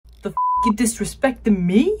You disrespecting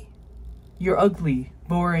me? You're ugly,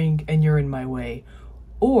 boring, and you're in my way.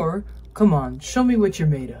 Or, come on, show me what you're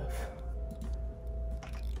made of.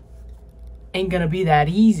 Ain't gonna be that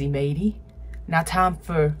easy, matey. Now time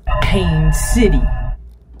for Pain City.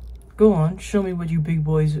 Go on, show me what you big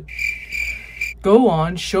boys... Go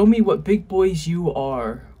on, show me what big boys you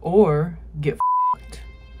are. Or, get f***ed.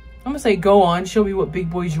 I'm gonna say, go on, show me what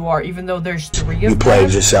big boys you are, even though there's 3 of them. You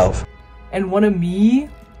played yourself. And one of me...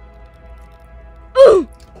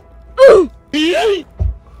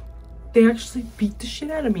 They actually beat the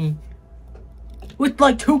shit out of me. With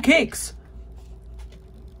like 2 kicks.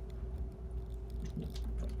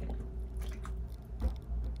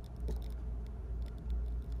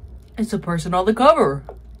 It's a person on the cover.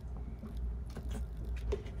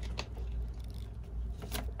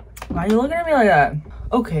 Why are you looking at me like that?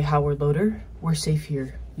 Okay, Howard Loader. We're safe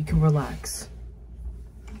here. You can relax.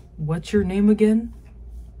 What's your name again?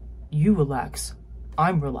 You relax.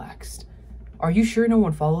 I'm relaxed. Are you sure no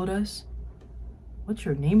one followed us? What's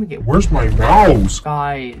your name again? Where's my mouse?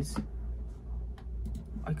 Guys.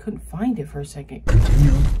 I couldn't find it for a second.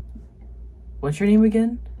 What's your name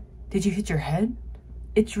again? Did you hit your head?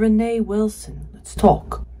 It's Renee Wilson. Let's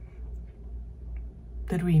talk.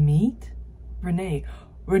 Did we meet? Renee.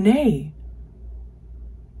 Renee!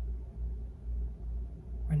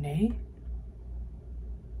 Renee?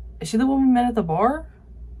 Is she the one we met at the bar?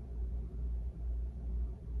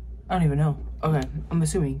 I don't even know. Okay, I'm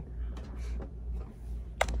assuming.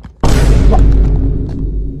 What?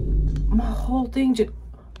 My whole thing just...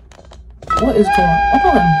 What is going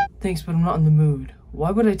on? Thanks, but I'm not in the mood.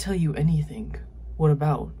 Why would I tell you anything? What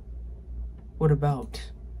about? What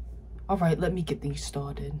about? Alright, let me get things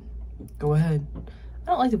started. Go ahead.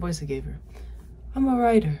 I don't like the voice I gave her. I'm a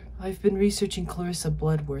writer. I've been researching Clarissa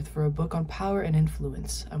Bloodworth for a book on power and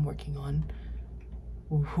influence I'm working on.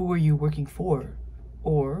 Who are you working for?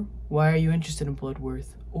 Or, why are you interested in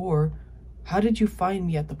Bloodworth? Or, how did you find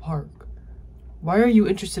me at the park? Why are you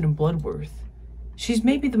interested in Bloodworth? She's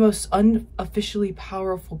maybe the most unofficially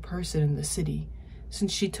powerful person in the city.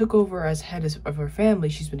 Since she took over as head of her family,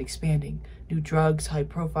 she's been expanding. New drugs,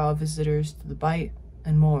 high-profile visitors to the bite,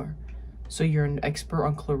 and more. So you're an expert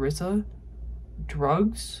on Clarissa?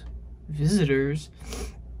 Drugs? Visitors?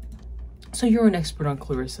 So you're an expert on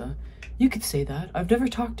Clarissa. You could say that. I've never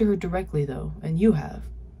talked to her directly, though, and you have.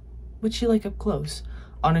 What's she like up close?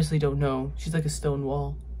 Honestly don't know. She's like a stone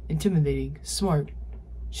wall. Intimidating. Smart.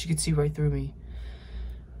 She could see right through me.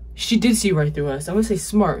 She did see right through us. I would say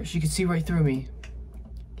smart. She could see right through me.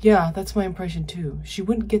 Yeah, that's my impression too. She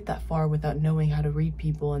wouldn't get that far without knowing how to read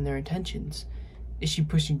people and their intentions. Is she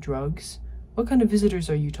pushing drugs? What kind of visitors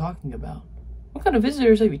are you talking about? What kind of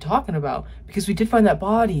visitors are you talking about? Because we did find that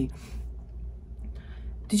body.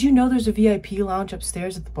 Did you know there's a VIP lounge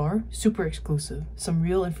upstairs at the bar? Super exclusive. Some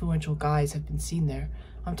real influential guys have been seen there.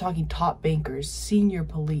 I'm talking top bankers, senior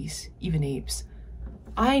police, even apes.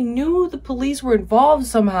 I knew the police were involved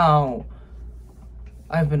somehow.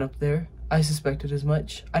 I've been up there. I suspected as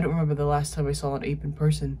much. I don't remember the last time I saw an ape in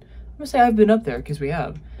person. I'm gonna say I've been up there, because we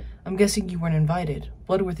have. I'm guessing you weren't invited.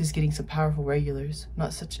 Bloodworth is getting some powerful regulars. No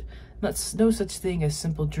such thing as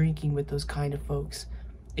simple drinking with those kind of folks.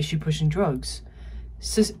 Is she pushing drugs?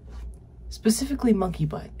 Specifically monkey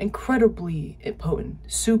butt. Incredibly potent.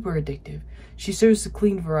 Super addictive. She serves the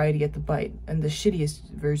clean variety at the bite, and the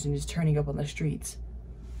shittiest version is turning up on the streets.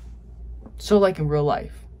 So like in real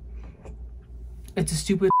life. It's a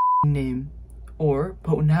stupid name. Or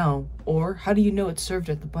potent how? Or how do you know it's served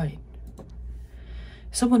at the bite?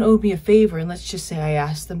 Someone owed me a favor, and let's just say I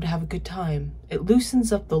asked them to have a good time. It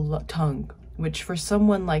loosens up the tongue, which for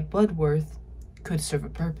someone like Bloodworth could serve a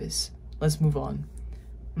purpose. Let's move on.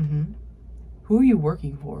 Who are you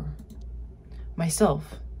working for?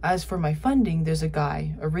 Myself. As for my funding, there's a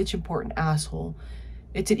guy, a rich, important asshole.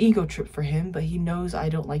 It's an ego trip for him, but he knows I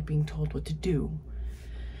don't like being told what to do.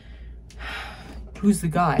 Who's the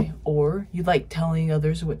guy? Or, you like telling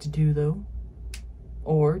others what to do, though?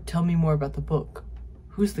 Or, tell me more about the book.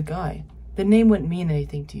 Who's the guy? The name wouldn't mean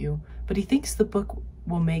anything to you, but he thinks the book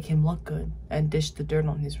will make him look good and dish the dirt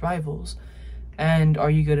on his rivals. And are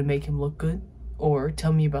you gonna make him look good? Or,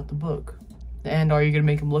 tell me about the book. And are you gonna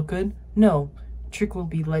make him look good? No. Trick will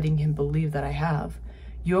be letting him believe that I have.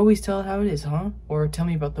 You always tell it how it is, huh? Or tell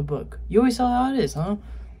me about the book. You always tell it how it is, huh?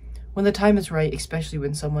 When the time is right, especially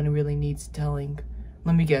when someone really needs telling.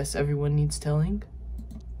 Let me guess, everyone needs telling?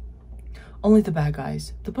 Only the bad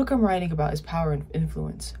guys. The book I'm writing about is power and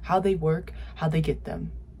influence. How they work, how they get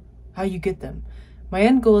them. How you get them. My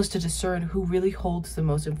end goal is to discern who really holds the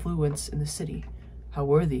most influence in the city. How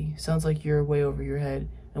worthy. Sounds like you're way over your head.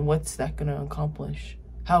 And what's that gonna accomplish?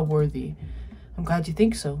 How worthy. I'm glad you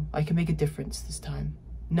think so. I can make a difference this time.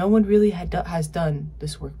 No one really has done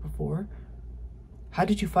this work before. How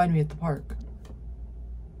did you find me at the park?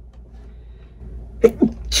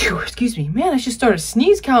 Excuse me. Man, I should start a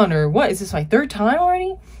sneeze counter. What, is this my 3rd time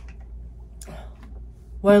already?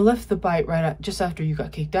 Well, I left the bite just after you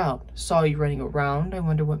got kicked out. Saw you running around. I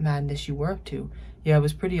wonder what madness you were up to. Yeah, it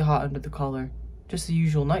was pretty hot under the collar. Just the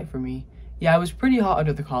usual night for me. Yeah, I was pretty hot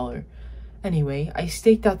under the collar. Anyway, I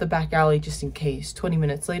staked out the back alley just in case. 20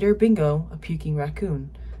 minutes later, bingo, a puking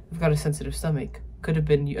raccoon. I've got a sensitive stomach. Could have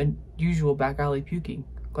been unusual back alley puking.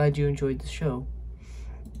 Glad you enjoyed the show.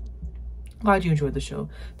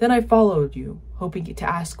 Then I followed you, hoping to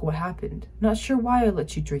ask what happened. Not sure why I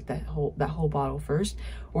let you drink that whole bottle first.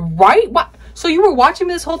 Right? What? So you were watching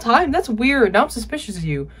me this whole time? That's weird. Now I'm suspicious of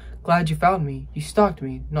you. Glad you found me. You stalked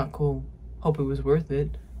me. Not cool. Hope it was worth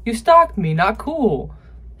it. You stalked me. Not cool.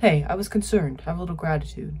 Hey, I was concerned. Have a little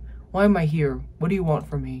gratitude. Why am I here? What do you want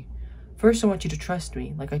from me? First, I want you to trust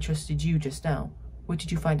me, like I trusted you just now. What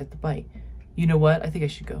did you find at the bite? You know what? I think I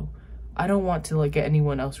should go. I don't want to get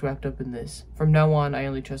anyone else wrapped up in this. From now on, I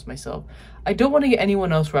only trust myself. I don't want to get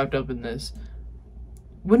anyone else wrapped up in this.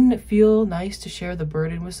 Wouldn't it feel nice to share the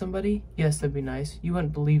burden with somebody? Yes, that'd be nice. You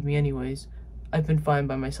wouldn't believe me anyways. I've been fine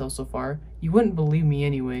by myself so far. You wouldn't believe me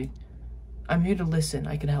anyway. I'm here to listen.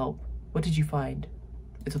 I can help. What did you find?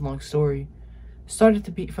 It's a long story. Started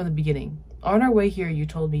from the beginning. On our way here, you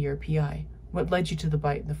told me you're a PI. What led you to the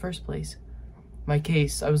bite in the first place? My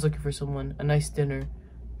case. I was looking for someone. A nice dinner.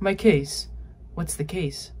 My case? What's the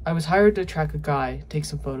case? I was hired to track a guy, take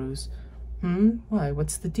some photos. Why?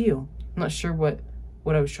 What's the deal? I'm not sure what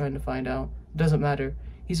I was trying to find out. It doesn't matter.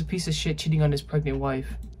 He's a piece of shit cheating on his pregnant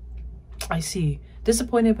wife. I see.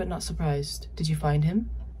 Disappointed but not surprised. Did you find him?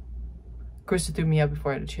 Krista threw me out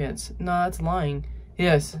before I had a chance. Nah, it's lying.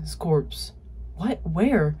 Yes, his corpse. What?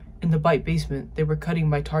 Where? In the bite basement. They were cutting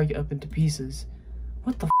my target up into pieces.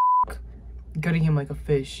 What the f***? Gutting him like a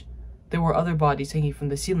fish. There were other bodies hanging from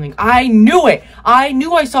the ceiling. I knew it! I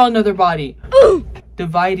knew I saw another body!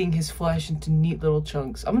 Dividing his flesh into neat little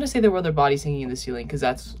chunks. I'm gonna say there were other bodies hanging in the ceiling, because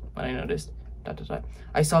that's what I noticed. ...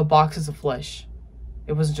 I saw boxes of flesh.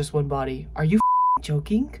 It wasn't just one body. Are you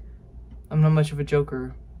joking? I'm not much of a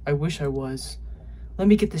joker. I wish I was. Let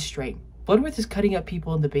me get this straight. Bloodworth is cutting up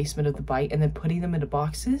people in the basement of the bite and then putting them into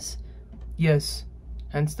boxes? Yes.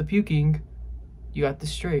 Hence the puking. You got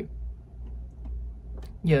this straight.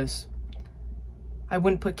 Yes. I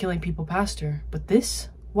wouldn't put killing people past her. But this?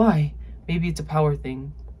 Why? Maybe it's a power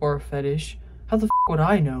thing. Or a fetish. How the f would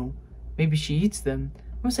I know? Maybe she eats them.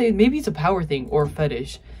 I'm gonna say maybe it's a power thing or a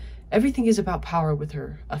fetish. Everything is about power with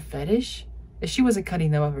her. A fetish? If she wasn't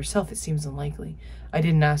cutting them up herself, it seems unlikely. I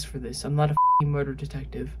didn't ask for this. I'm not a f***ing murder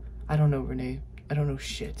detective. I don't know, Renee. I don't know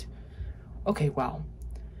shit. Okay, wow.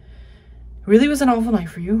 Really was an awful night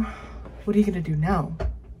for you. What are you gonna do now?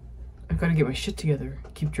 I've gotta get my shit together.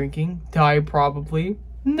 Keep drinking. Die, probably.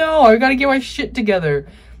 No, I gotta get my shit together.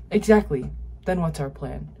 Exactly. Then what's our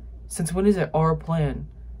plan? Since when is it our plan?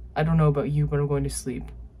 I don't know about you, but I'm going to sleep.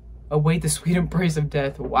 Await the sweet embrace of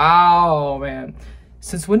death. Wow, man.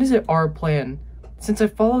 Since when is it our plan? Since I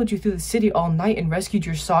followed you through the city all night and rescued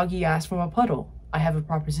your soggy ass from a puddle. I have a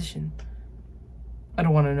proposition. I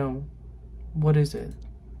don't want to know. What is it?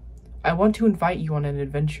 I want to invite you on an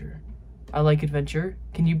adventure. I like adventure.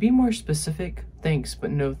 Can you be more specific? Thanks,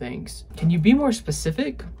 but no thanks. Can you be more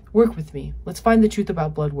specific? Work with me. Let's find the truth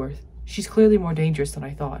about Bloodworth. She's clearly more dangerous than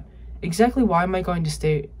I thought. Exactly why I'm going to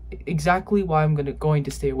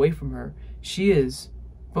stay away from her. She is.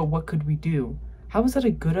 But what could we do? How is that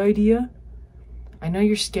a good idea? I know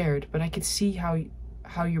you're scared, but I can see how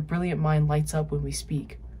your brilliant mind lights up when we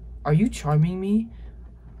speak. Are you charming me?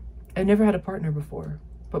 I've never had a partner before,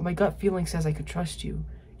 but my gut feeling says I could trust you.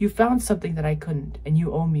 You found something that I couldn't, and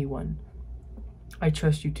you owe me one. I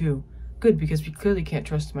trust you too. Good, because we clearly can't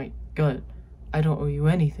trust my gut. I don't owe you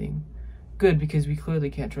anything. Good, because we clearly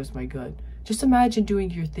can't trust my gut. Just imagine doing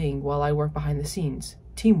your thing while I work behind the scenes.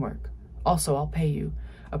 Teamwork. Also, I'll pay you.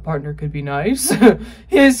 A partner could be nice.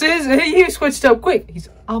 He switched up quick.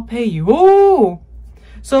 I'll pay you. Oh!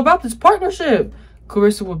 So about this partnership.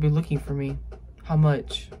 Clarissa will be looking for me. How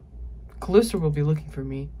much? Clarissa will be looking for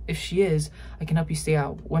me. If she is, I can help you stay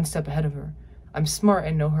out one step ahead of her. I'm smart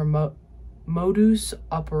and know her modus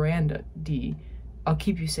operandi. I'll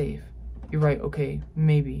keep you safe. You're right, okay,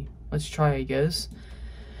 maybe. Let's try, I guess.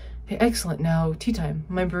 Hey, excellent. Now, tea time.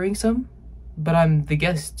 Am I brewing some? But I'm the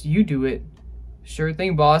guest. You do it. Sure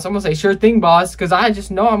thing, boss. I'm gonna say sure thing, boss, because I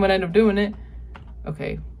just know I'm gonna end up doing it.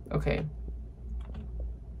 Okay, okay.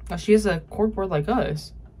 Now, she has a corkboard like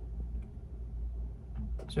us.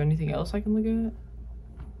 Is there anything else I can look at?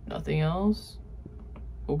 Nothing else?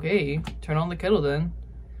 Okay, turn on the kettle then.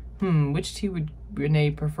 Which tea would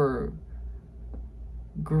Renee prefer?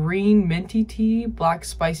 Green minty tea, black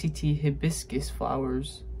spicy tea, hibiscus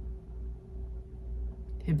flowers.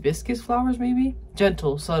 Hibiscus flowers, maybe?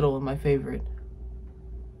 Gentle, subtle, and my favorite.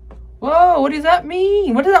 Whoa, what does that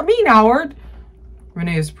mean? What does that mean, Howard?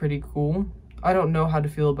 Renee is pretty cool. I don't know how to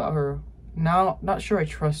feel about her. Now, not sure I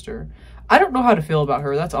trust her. I don't know how to feel about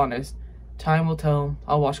her, that's honest. Time will tell.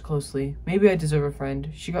 I'll watch closely. Maybe I deserve a friend.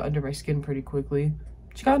 She got under my skin pretty quickly.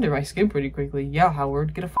 Yeah,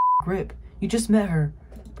 Howard, get a grip. You just met her.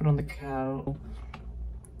 Put on the cow.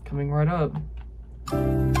 Coming right up.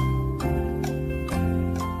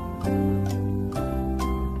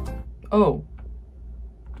 Oh.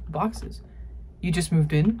 Boxes. You just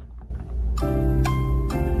moved in?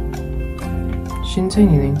 She didn't say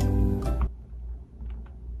anything.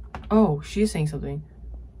 Oh, she is saying something.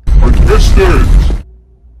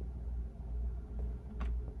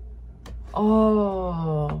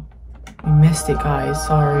 Oh, we missed it, guys.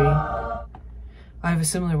 Sorry. I have a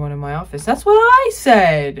similar one in my office. That's what I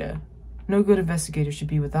said. No good investigator should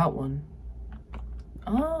be without one.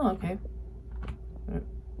 Oh, okay.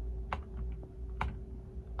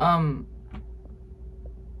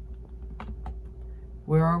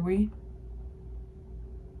 Where are we?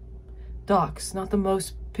 Docks, not the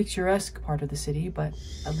most picturesque part of the city, but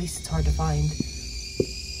at least it's hard to find.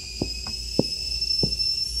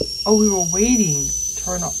 Oh, we were waiting to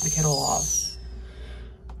turn the kettle off.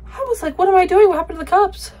 I was like, what am I doing? What happened to the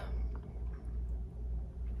cups?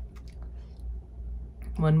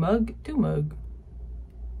 1 mug, 2 mug.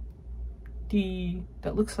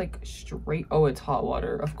 That looks like straight. Oh, it's hot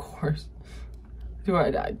water, of course.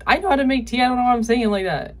 I know how to make tea. I don't know why I'm saying it like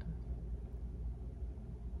that.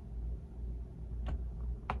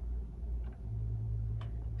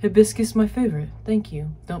 Hibiscus, my favorite. Thank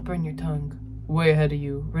you. Don't burn your tongue. Way ahead of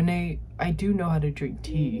you. Renee, I do know how to drink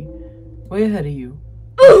tea. Way ahead of you.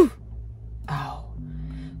 Oof! Ow.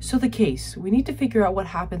 So the case. We need to figure out what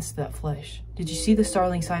happens to that flesh. Did you see the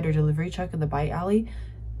Starling Cider delivery truck in the bite alley?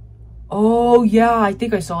 Oh, yeah, I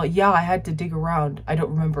think I saw it. Yeah, I had to dig around. I don't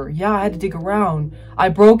remember. Yeah, I had to dig around. I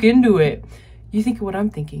broke into it. You think what I'm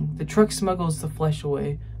thinking. The truck smuggles the flesh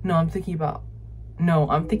away. No, I'm thinking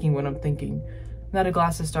what I'm thinking. Not a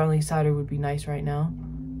glass of Starling Cider would be nice right now.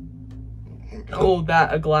 Oh,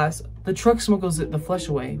 a glass. The truck smuggles the flesh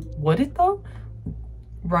away. Would it, though?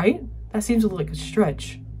 Right? That seems like a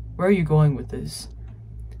stretch. Where are you going with this?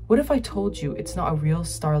 What if I told you it's not a real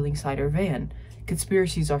Starling Cider van?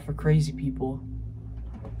 Conspiracies are for crazy people.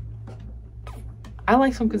 I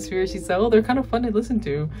like some conspiracies though. They're kind of fun to listen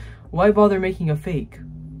to. Why bother making a fake?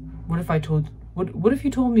 What if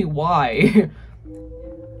you told me why?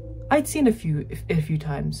 I'd seen a few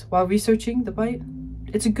times while researching the bite.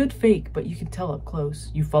 It's a good fake, but you can tell up close.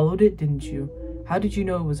 You followed it, didn't you? How did you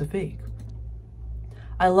know it was a fake?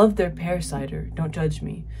 I love their pear cider, don't judge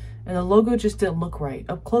me. And the logo just didn't look right.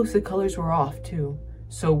 Up close the colors were off too.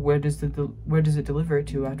 So where does it deliver it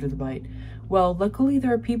to after the bite? Well, luckily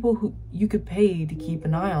there are people who you could pay to keep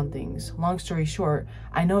an eye on things. Long story short,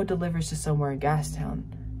 I know it delivers to somewhere in Gastown.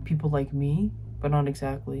 People like me? But not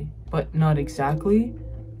exactly. But not exactly?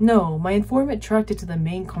 No, my informant tracked it to the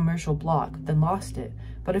main commercial block, then lost it.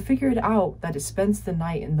 But I figured out that it spends the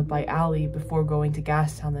night in the bite alley before going to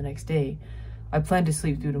Gastown the next day. I plan to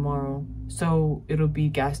sleep through tomorrow. So it'll be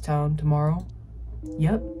Gastown tomorrow?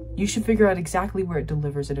 Yep. You should figure out exactly where it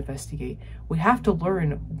delivers and investigate. We have to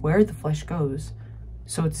learn where the flesh goes.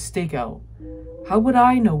 So it's a stakeout. How would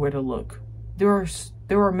I know where to look? There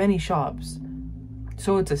are many shops.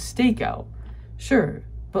 So it's a stakeout. Sure,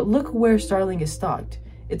 but look where Starling is stocked.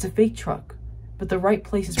 It's a fake truck, but the right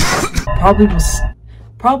place is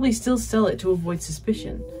probably still sell it to avoid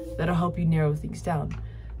suspicion. That'll help you narrow things down.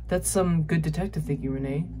 That's some good detective thinking,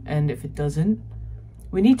 Renee. And if it doesn't,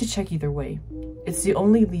 we need to check either way. It's the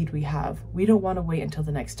only lead we have. We don't want to wait until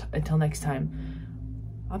next time.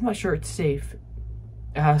 I'm not sure it's safe.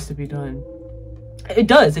 It has to be done. It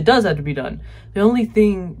does have to be done. The only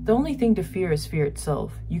thing to fear is fear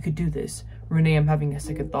itself. You could do this. Renee, I'm having a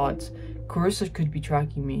second thoughts. Clarissa could be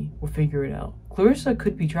tracking me. We'll figure it out. Clarissa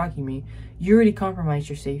could be tracking me. You already compromised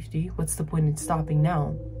your safety. What's the point in stopping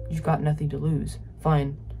now? You've got nothing to lose.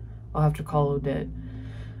 Fine. I'll have to call Odette.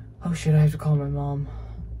 Oh shit, I have to call my mom.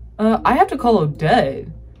 I have to call Odette.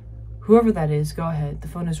 Whoever that is, go ahead. The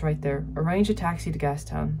phone is right there. Arrange a taxi to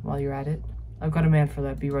Gastown while you're at it. I've got a man for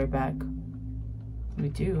that. Be right back. Me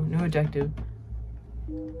too. New objective.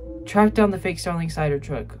 Track down the fake Starling Cider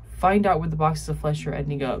truck. Find out where the boxes of flesh are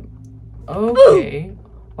ending up. Okay.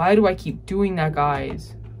 Why do I keep doing that,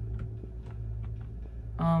 guys?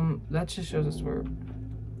 That just shows us where...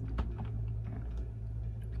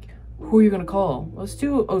 Who are you gonna call? Let's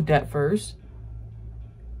do Odette first.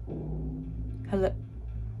 Hello?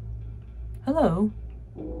 Hello?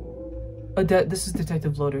 Odette, this is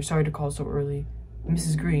Detective Loader. Sorry to call so early.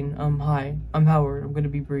 Mrs. Green, hi. I'm Howard. I'm gonna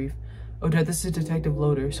be brief. Odette, this is Detective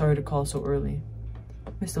Loader. Sorry to call so early.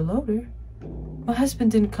 Mr. Loader? My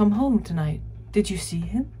husband didn't come home tonight. Did you see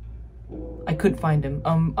him? I couldn't find him.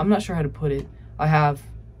 I'm not sure how to put it. I have.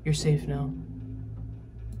 You're safe now.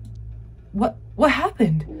 What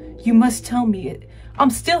happened? You must tell me it. I'm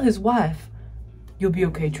still his wife. You'll be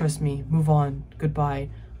okay, trust me. Move on. Goodbye.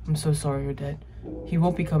 I'm so sorry, Odette. He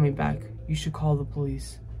won't be coming back. You should call the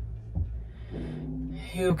police.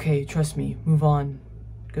 Okay, trust me. Move on.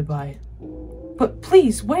 Goodbye. But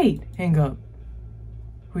please, wait. Hang up.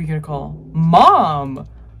 Who are you gonna call? Mom!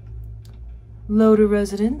 Loader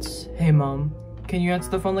residence. Hey, Mom. Can you answer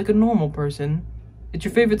the phone like a normal person? It's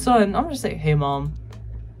your favorite son. I'm gonna say, hey, Mom.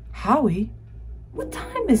 Howie? What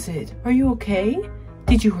time is it? Are you okay?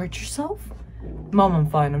 Did you hurt yourself? Mom, I'm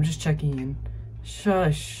fine. I'm just checking in.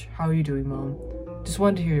 Shush. How are you doing, Mom? Just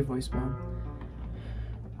wanted to hear your voice, Mom.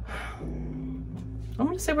 I'm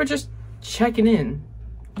gonna say we're just checking in.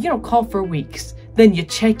 You don't call for weeks. Then you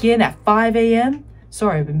check in at 5 a.m.?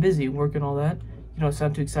 Sorry, I've been busy working all that. You don't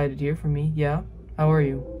sound too excited to hear from me. Yeah? How are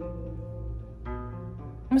you?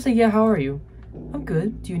 I'm gonna say, yeah, how are you? I'm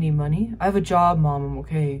good. Do you need money? I have a job, Mom. I'm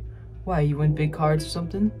okay. Why, you win big cards or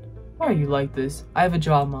something? Why are you like this? I have a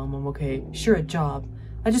job, Mom. I'm okay. Sure, a job.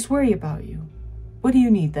 I just worry about you. What do you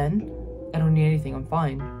need, then? I don't need anything. I'm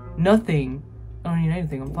fine. Nothing. I don't need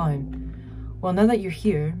anything. I'm fine. Well, now that you're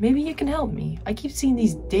here, maybe you can help me. I keep seeing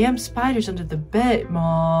these damn spiders under the bed.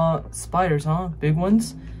 Spiders, huh? Big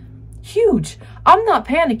ones? Huge. I'm not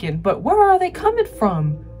panicking, but where are they coming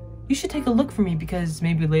from? You should take a look for me because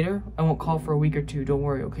maybe later I won't call for a week or two. Don't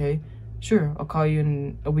worry, okay? Sure, I'll call you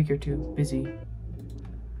in a week or two. Busy.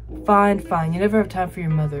 Fine, fine. You never have time for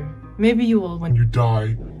your mother. Maybe you will when You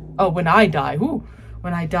die. Oh, when I die. Ooh.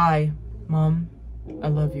 When I die. Mom, I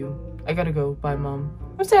love you. I gotta go. Bye, Mom.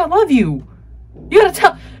 I'm gonna say I love you. You gotta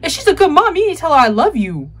tell... If she's a good mom, you need to tell her I love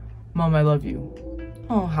you. Mom, I love you.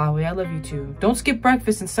 Oh, Howie, I love you too. Don't skip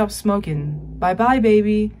breakfast and stop smoking. Bye-bye,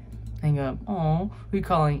 baby. Hang up. Oh, who are you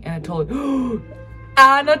calling? Anatoly.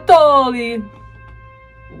 Anatoly!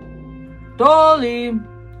 Dolly!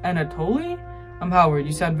 Anatoly? I'm Howard.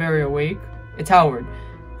 You sound very awake. It's Howard.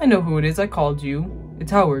 I know who it is. I called you.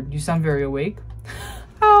 It's Howard. You sound very awake.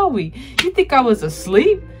 Howie, you think I was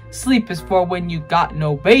asleep? Sleep is for when you got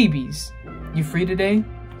no babies. You free today?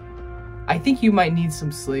 I think you might need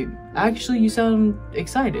some sleep. Actually, you sound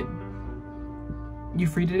excited. You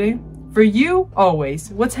free today? For you? Always.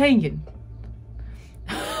 What's hanging?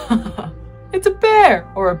 It's a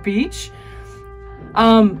bear or a peach.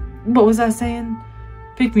 What was I saying?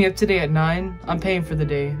 Pick me up today at 9. I'm paying for the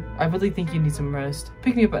day. I really think you need some rest.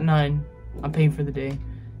 Pick me up at 9. I'm paying for the day.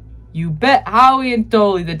 You bet. Howie and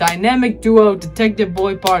Dolly, the dynamic duo detective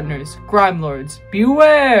boy partners. Crime lords.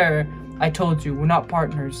 Beware! I told you, we're not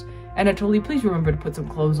partners. Anatoly, please remember to put some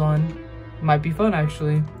clothes on. Might be fun,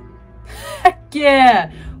 actually. Heck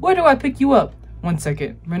yeah! Where do I pick you up? 1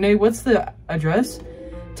 second. Renee, what's the address?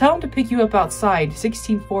 Tell him to pick you up outside,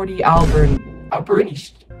 1640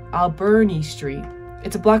 Alberni Street.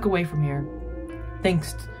 It's a block away from here.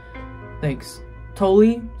 Thanks.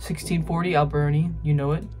 Tolly, 1640 Alberni. You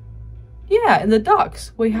know it? Yeah, in the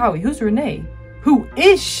docks. Wait, Howie, who's Renee? Who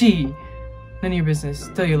is she? None of your business.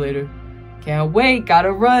 Tell you later. Can't wait.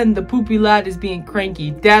 Gotta run. The poopy lad is being cranky.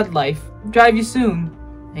 Dad life. Drive you soon.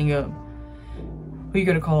 Hang up. Who you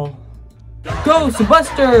gonna call?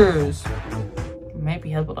 Ghostbusters! Might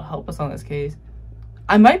be able to help us on this case.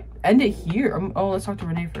 I might end it here. Oh, let's talk to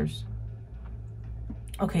Renee first.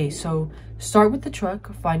 Okay, so start with the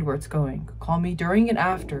truck. Find where it's going. Call me during and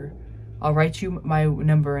after. I'll write you my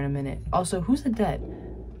number in a minute. Also, who's Odette?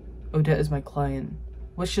 Odette is my client.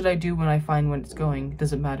 What should I do when I find when it's going?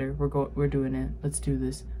 Doesn't matter. We're doing it. Let's do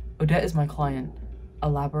this. Odette is my client.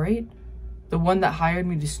 Elaborate? The one that hired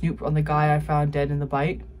me to snoop on the guy I found dead in the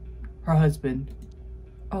bite? Her husband.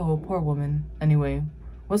 Oh, poor woman. Anyway,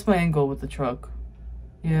 what's my end goal with the truck?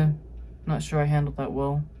 Yeah, not sure I handled that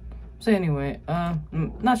well. So anyway,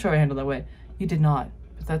 not sure I handled that way. You did not,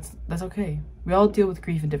 but that's okay. We all deal with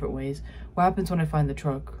grief in different ways. What happens when I find the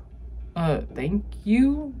truck? Thank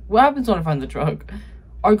you? What happens when I find the truck?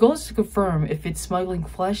 Our goal is to confirm if it's smuggling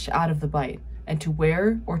flesh out of the bite, and to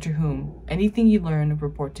where or to whom. Anything you learn,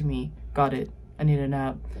 report to me. Got it. I need a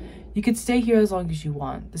nap. You can stay here as long as you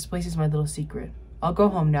want. This place is my little secret. I'll go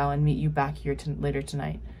home now and meet you back here later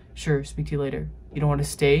tonight. Sure, speak to you later. You don't want to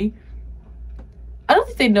stay? I don't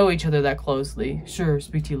think they know each other that closely. Sure,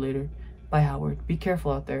 speak to you later. Bye, Howard. Be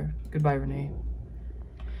careful out there. Goodbye, Renee.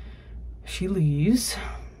 She leaves.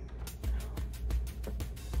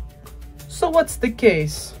 So what's the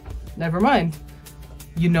case? Never mind.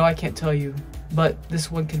 You know I can't tell you, but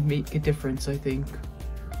this one can make a difference, I think.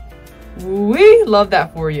 We love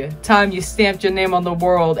that for you. Time you stamped your name on the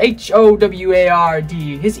world.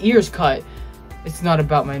 H-O-W-A-R-D. His ear's cut. It's not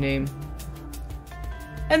about my name.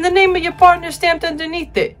 And the name of your partner stamped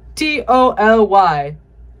underneath it. T-O-L-Y.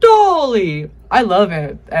 Dolly. I love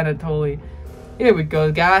Anatoly. Here we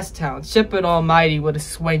go. Gastown. Shepherd Almighty. What a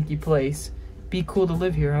swanky place. Be cool to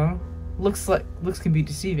live here, huh? Looks can be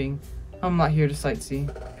deceiving. I'm not here to sightsee.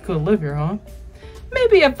 Cool to live here, huh?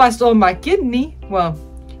 Maybe if I stole my kidney. Well,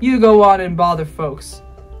 you go on and bother folks.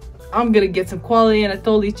 I'm gonna get some quality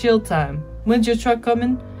Anatoly chill time. When's your truck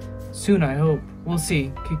coming? Soon, I hope. We'll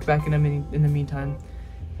see. Kick back in the meantime.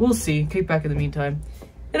 We'll see. Kick back in the meantime.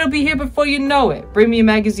 It'll be here before you know it. Bring me a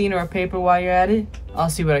magazine or a paper while you're at it. I'll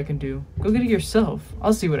see what I can do. Go get it yourself.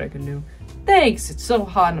 I'll see what I can do. Thanks. It's so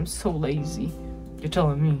hot and I'm so lazy. You're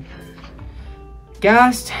telling me.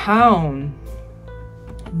 Gastown.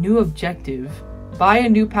 New objective. Buy a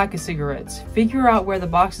new pack of cigarettes. Figure out where the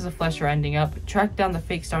boxes of flesh are ending up. Track down the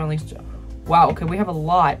fake Starlings. Wow, okay, we have a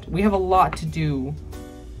lot. We have a lot to do.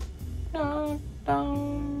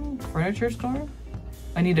 Furniture store?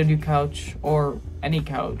 I need a new couch. Or any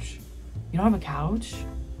couch. You don't have a couch?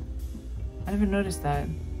 I never noticed that.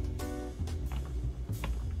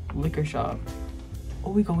 Liquor shop.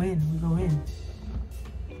 Oh, we go in. We go in.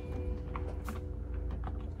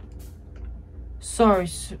 Sorry,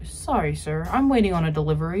 sir. I'm waiting on a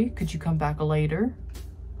delivery. Could you come back later?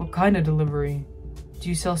 What kind of delivery? Do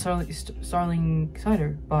you sell Starling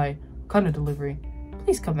cider? What kind of delivery?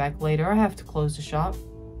 Please come back later. I have to close the shop.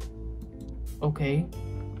 Okay.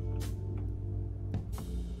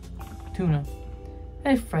 Tuna.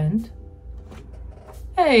 Hey, friend.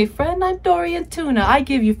 Hey, friend. I'm Dorian Tuna. I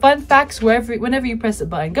give you fun facts whenever you press a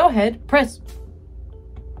button. Go ahead. Press.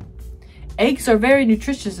 Eggs are very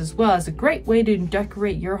nutritious as well as a great way to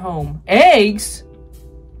decorate your home. Eggs?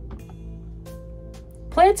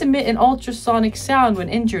 Plants emit an ultrasonic sound when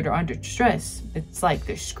injured or under stress. It's like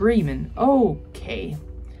they're screaming. Okay.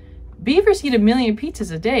 Beavers eat 1 million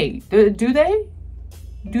pizzas a day. Do they?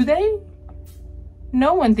 Do they?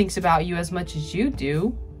 No one thinks about you as much as you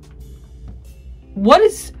do. What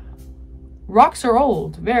is... Rocks are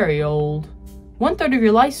old. Very old. 1/3 of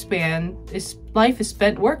your lifespan life is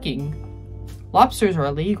spent working. Lobsters are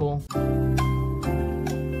illegal.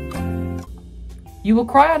 You will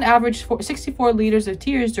cry on average 64 liters of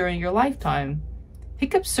tears during your lifetime.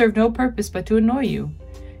 Hiccups serve no purpose but to annoy you.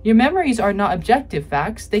 Your memories are not objective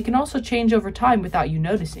facts. They can also change over time without you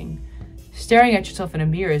noticing. Staring at yourself in a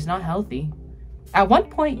mirror is not healthy. At one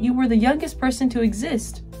point, you were the youngest person to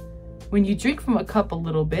exist. When you drink from a cup, a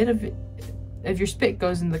little bit of your spit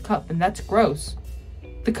goes in the cup, and that's gross.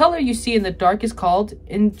 The color you see in the dark is called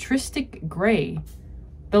intrinsic gray.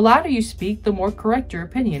 The louder you speak, the more correct your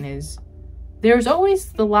opinion is. There is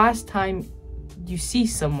always the last time you see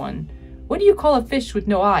someone. What do you call a fish with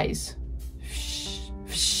no eyes?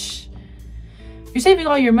 Fish. You're saving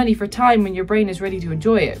all your money for time when your brain is ready to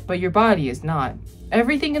enjoy it, but your body is not.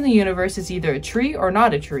 Everything in the universe is either a tree or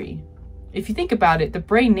not a tree. If you think about it, the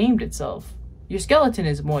brain named itself. Your skeleton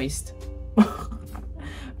is moist.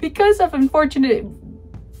 Because of unfortunate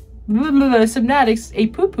subnatics, a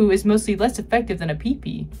poo-poo is mostly less effective than a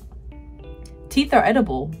pee-pee. Teeth are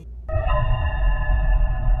edible.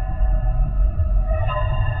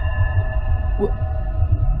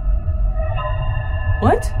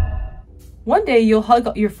 What? One day you'll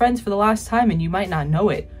hug your friends for the last time and you might not know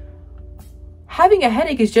it. Having a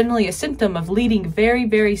headache is generally a symptom of leading a very,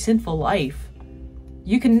 very sinful life.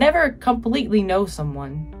 You can never completely know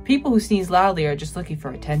someone. People who sneeze loudly are just looking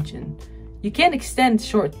for attention. You can't extend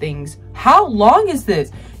short things. How long is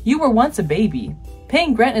this? You were once a baby.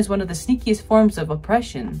 Paying rent is one of the sneakiest forms of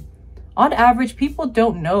oppression. On average, people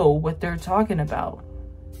don't know what they're talking about.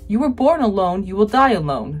 You were born alone, you will die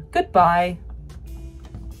alone. Goodbye.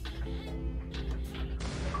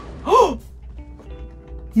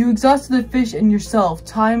 You exhausted the fish and yourself.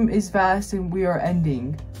 Time is vast and we are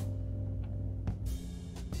ending.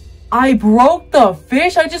 I broke the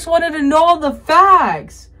fish? I just wanted to know all the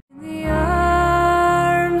facts. The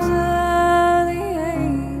arms of the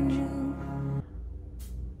angel.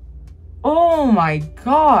 Oh my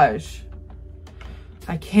gosh.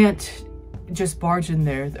 I can't just barge in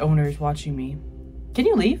there. The owner is watching me. Can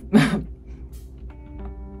you leave?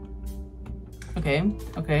 Okay.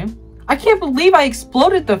 I can't believe I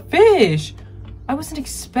exploded the fish. I wasn't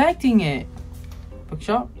expecting it.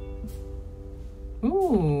 Bookshop?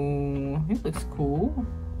 Ooh, it looks cool.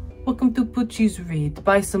 Welcome to Pucci's Read.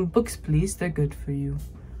 Buy some books, please. They're good for you.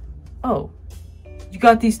 Oh, you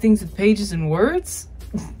got these things with pages and words?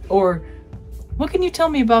 Or, what can you tell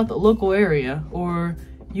me about the local area? Or,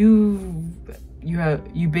 you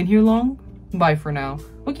been here long? Bye for now.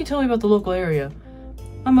 What can you tell me about the local area?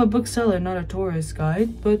 I'm a bookseller, not a tourist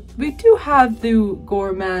guide, but we do have the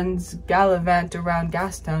Gourmand's Gallivant around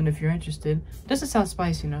Gastown if you're interested. Doesn't sound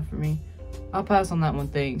spicy enough for me. I'll pass on that one,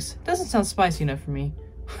 thanks. Doesn't sound spicy enough for me.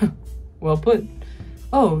 Well put.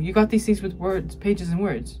 Oh, you got these things with words, pages and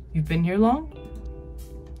words. You've been here long?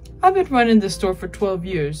 I've been running this store for 12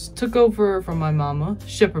 years. Took over from my mama.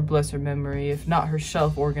 Shepherd bless her memory, if not her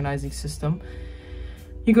shelf-organizing system.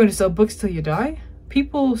 You going to sell books till you die?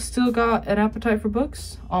 People still got an appetite for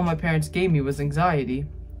books? All my parents gave me was anxiety.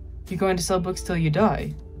 You going to sell books till you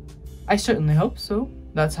die? I certainly hope so.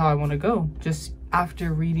 That's how I want to go. Just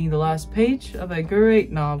after reading the last page of a great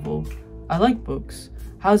novel. I like books.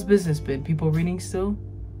 How's business been? People reading still?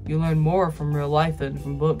 You learn more from real life than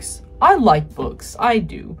from books. I like books. I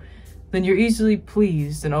do. Then you're easily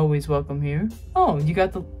pleased and always welcome here. Oh, you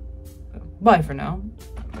got the... Bye for now.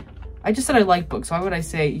 I just said I like books. Why would I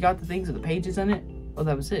say you got the things with the pages in it? Oh,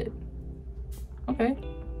 that was it. Okay.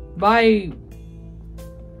 Bye,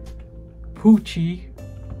 Poochie.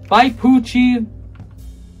 Bye, Poochie.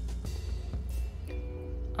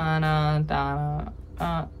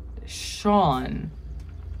 Sean.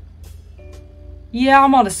 Yeah,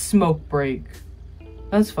 I'm on a smoke break.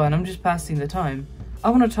 That's fine. I'm just passing the time. I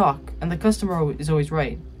want to talk, and the customer is always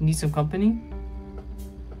right. Need some company?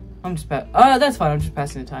 That's fine. I'm just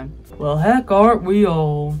passing the time. Well, heck, aren't we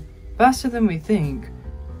all? Faster than we think.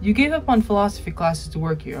 You gave up on philosophy classes to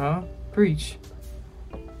work here, huh? Preach.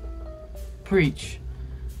 Preach.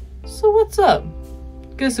 So what's up?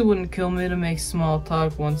 Guess it wouldn't kill me to make small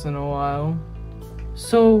talk once in a while.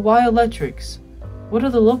 So why electrics? What are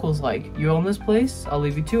the locals like? You own this place? I'll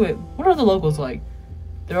leave you to it. What are the locals like?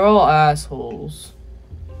 They're all assholes.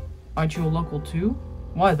 Aren't you a local too?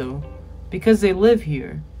 Why though? Because they live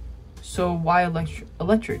here. So why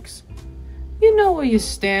electrics? You know where you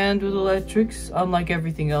stand with electrics, unlike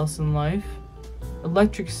everything else in life.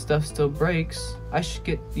 Electric stuff still breaks. I should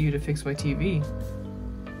get you to fix my TV.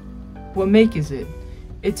 What make is it?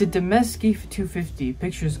 It's a Domesky 250.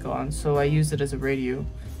 Picture's gone, so I use it as a radio.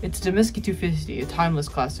 It's a Domesky 250, a timeless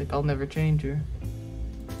classic. I'll never change her.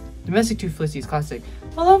 Domestic 250 is classic.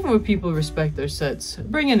 I love when people respect their sets.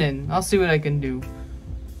 Bring it in. I'll see what I can do.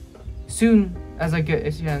 Soon as I get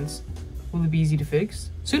a chance. Will it be easy to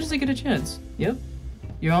fix? Soon as I get a chance. Yep.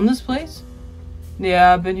 You're on this place?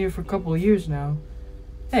 Yeah, I've been here for a couple of years now.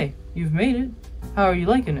 Hey, you've made it. How are you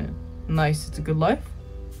liking it? Nice. It's a good life?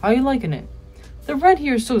 How are you liking it? The rent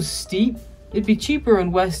here is so steep. It'd be cheaper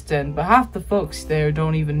in West End, but half the folks there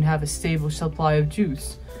don't even have a stable supply of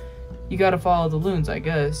juice. You gotta follow the loons, I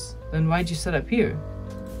guess. Then why'd you set up here?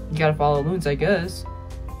 You gotta follow loons, I guess.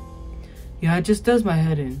 Yeah, it just does my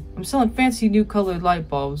head in. I'm selling fancy new colored light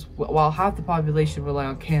bulbs while half the population rely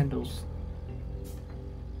on candles.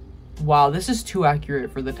 Wow, this is too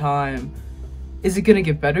accurate for the time. Is it gonna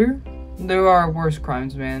get better? There are worse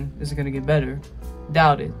crimes, man. Is it gonna get better?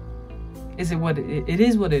 Doubt it. Is it what it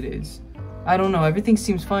is what it is. I don't know, everything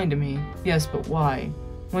seems fine to me. Yes, but why?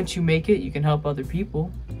 Once you make it, you can help other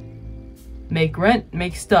people. Make rent,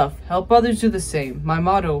 make stuff. Help others do the same. My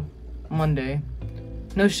motto, one day.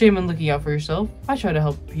 No shame in looking out for yourself. I try to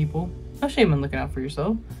help people. No shame in looking out for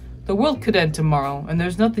yourself. The world could end tomorrow, and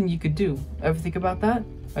there's nothing you could do. Ever think about that?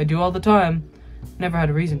 I do all the time. Never had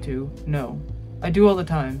a reason to. No. I do all the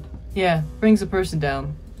time. Yeah, brings a person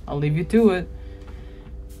down. I'll leave you to it.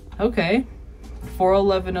 Okay.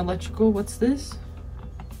 411 Electrical, what's this?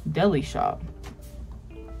 Deli shop.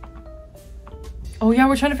 Oh yeah,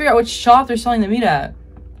 we're trying to figure out which shop they're selling the meat at.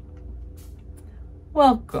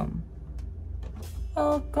 Welcome.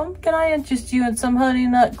 Welcome. Can I interest you in some honey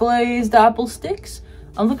nut glazed apple sticks?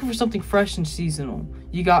 I'm looking for something fresh and seasonal.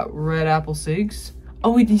 You got red apple cigs?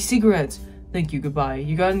 Oh, we need cigarettes. Thank you, goodbye.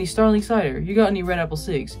 You got any Starling cider? You got any red apple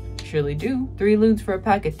cigs? Surely do. 3 loons for a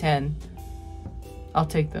pack of 10. I'll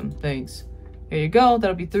take them, thanks. Here you go,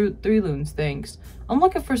 that'll be 3 loons, thanks. I'm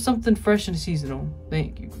looking for something fresh and seasonal.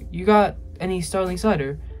 Thank you. You got any Starling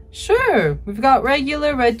cider? Sure, we've got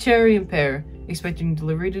regular, red cherry, and pear. Expecting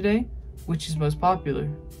delivery today? Which is most popular?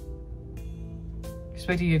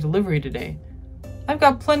 Expecting a delivery today. I've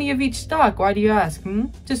got plenty of each stock, why do you ask,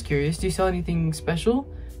 Just curious, do you sell anything special?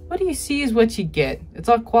 What do you see is what you get. It's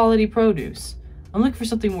all quality produce. I'm looking for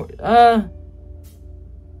something more,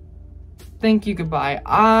 Thank you, goodbye.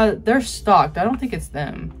 They're stocked. I don't think it's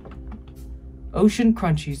them. Ocean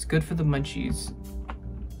crunchies, good for the munchies.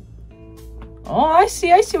 Oh, I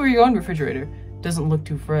see where you're going, refrigerator. Doesn't look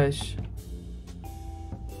too fresh.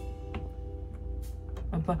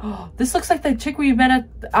 Oh, this looks like the chick we met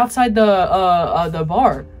outside the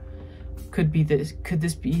bar. Could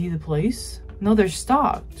this be the place? No, they're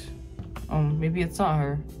stocked. Maybe it's not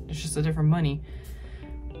her. It's just a different money.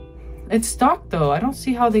 It's stocked though. I don't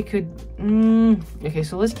see how they could. Okay,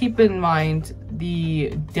 so let's keep in mind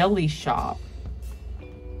the deli shop.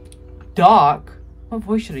 Doc? What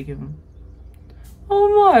voice should I give him?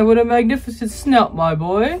 Oh my, what a magnificent snout, my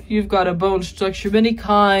boy. You've got a bone structure many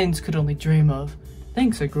kinds could only dream of.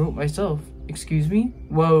 Thanks, I grew it myself. Excuse me?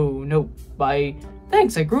 Whoa, no,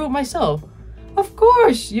 thanks, I grew it myself. Of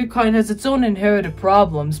course, your kind has its own inherited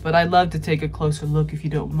problems, but I'd love to take a closer look if you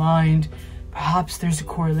don't mind. Perhaps there's a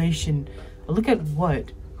correlation. A look at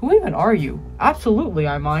what? Who even are you? Absolutely,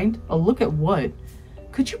 I mind. A look at what?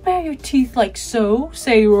 Could you bare your teeth like so?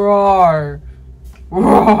 Say roar.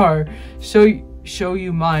 Roar. Show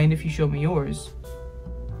you mine if you show me yours.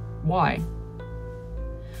 Why?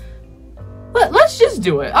 Let's just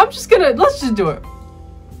do it. Let's just do it.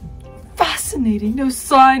 Fascinating. No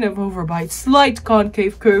sign of overbite. Slight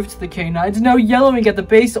concave curve to the canines. No yellowing at the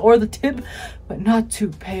base or the tip, but not too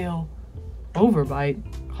pale. Overbite.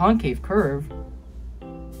 Concave curve.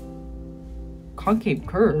 Concave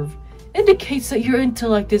curve indicates that your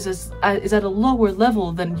intellect is at a lower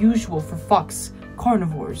level than usual for fox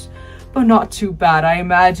carnivores, but not too bad. I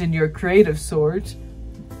imagine you're a creative sort.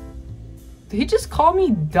 Did he just call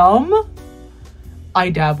me dumb? I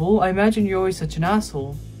dabble. I imagine you're always such an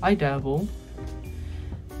asshole. I dabble.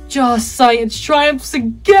 Just science triumphs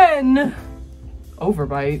again!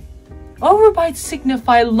 Overbite. Overbites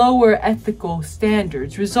signify lower ethical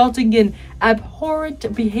standards, resulting in abhorrent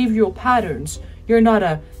behavioral patterns. You're not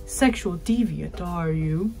a sexual deviant, are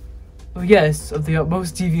you? Oh yes, of the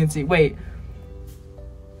utmost deviancy. Wait.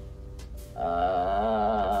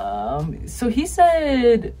 So he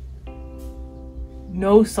said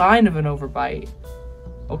no sign of an overbite.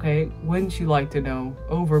 Okay, wouldn't you like to know?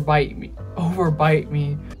 Overbite me. Overbite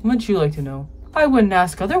me. Wouldn't you like to know? I wouldn't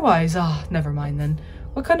ask otherwise. Never mind then.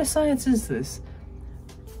 What kind of science is this?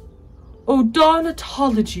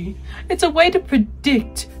 Odontology. It's a way to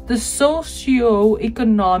predict the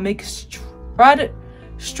socio-economic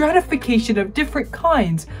stratification of different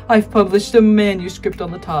kinds. I've published a manuscript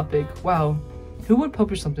on the topic. Wow. Who would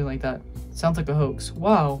publish something like that? Sounds like a hoax.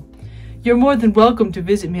 Wow. You're more than welcome to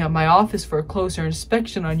visit me at my office for a closer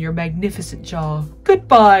inspection on your magnificent jaw.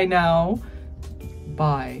 Goodbye now.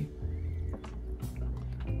 Bye.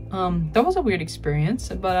 That was a weird experience,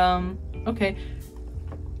 but, okay.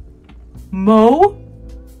 Mo?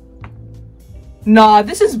 Nah,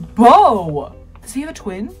 this is Bo! Does he have a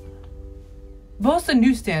twin? Bo's the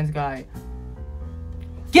newsstands guy.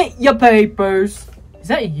 Get your papers! Is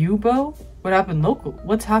that you, Bo? What happened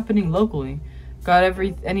what's happening locally? Got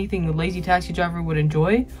anything the lazy taxi driver would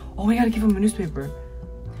enjoy? Oh, we gotta give him a newspaper.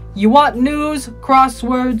 You want news,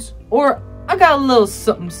 crosswords, or I got a little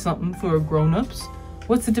something for grown-ups.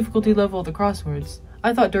 What's the difficulty level of the crosswords?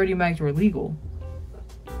 I thought dirty mags were illegal.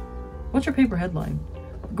 What's your paper headline?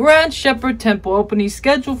 Grand Shepherd Temple opening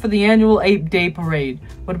scheduled for the annual 8-day parade.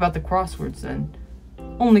 What about the crosswords then?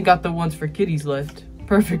 Only got the ones for kiddies left.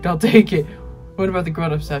 Perfect, I'll take it. What about the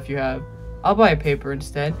grown-up stuff you have? I'll buy a paper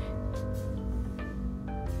instead.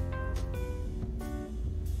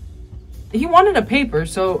 He wanted a paper,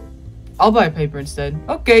 so I'll buy a paper instead.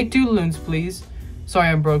 Okay, 2 loons, please. Sorry,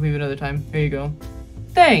 I'm broke. Maybe another time. Here you go.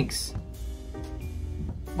 Thanks.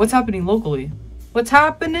 What's happening locally? What's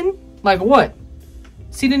happening? Like what?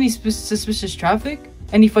 Seen any suspicious traffic?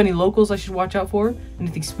 Any funny locals I should watch out for?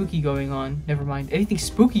 Anything spooky going on? Never mind. Anything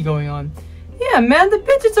spooky going on? Yeah, man, the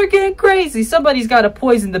bitches are getting crazy. Somebody's got to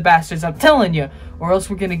poison the bastards, I'm telling you. Or else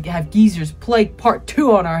we're going to have Geezer's Plague Part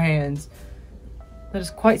 2 on our hands. That is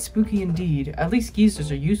quite spooky indeed. At least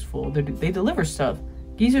geezers are useful. They deliver stuff.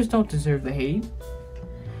 Geezers don't deserve the hate.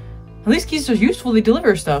 At least geezers are useful. They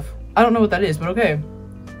deliver stuff. I don't know what that is, but okay.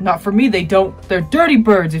 Not for me, they don't. They're dirty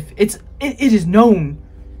birds. It is known.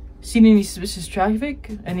 Seen any suspicious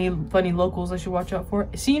traffic? Any funny locals I should watch out for?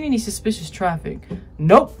 Seen any suspicious traffic?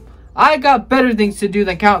 Nope. I got better things to do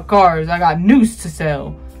than count cars. I got news to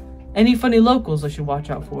sell. Any funny locals I should watch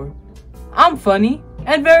out for? I'm funny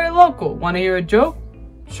and very local. Want to hear a joke?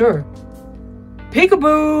 Sure.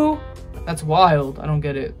 Peekaboo! That's wild. I don't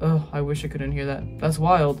get it. Ugh, I wish I couldn't hear that. That's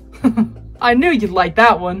wild. I knew you'd like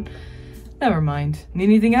that one. Never mind. Need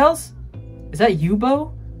anything else? Is that you,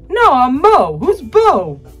 Bo? No, I'm Mo. Who's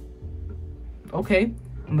Bo? Okay,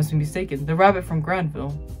 I must be mistaken. The rabbit from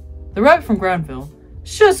Granville. The rabbit from Granville.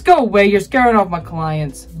 Just go away. You're scaring off my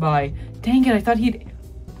clients. Bye. Dang it, I thought he'd...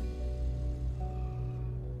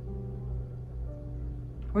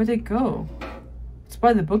 Where'd they go? It's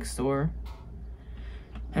by the bookstore.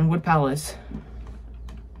 And Wood Palace.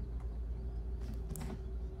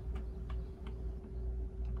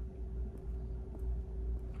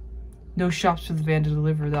 No shops for the van to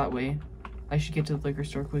deliver that way. I should get to the liquor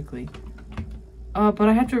store quickly. But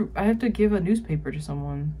I have to give a newspaper to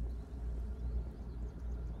someone.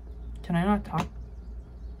 Can I not talk?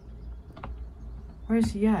 Where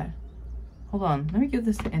is he at? Hold on, let me give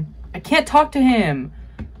this to him. I can't talk to him.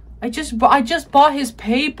 I just bought his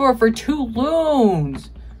paper for 2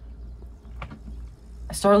 loans.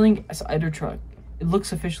 A Starling cider truck. It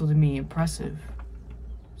looks official to me. Impressive.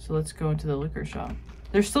 So let's go into the liquor shop.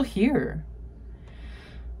 They're still here.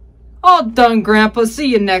 All done, Grandpa. See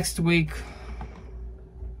you next week.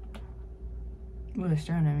 Ooh, they're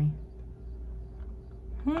staring at me.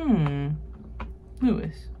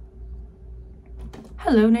 Lewis.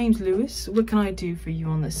 Hello, name's Lewis. What can I do for you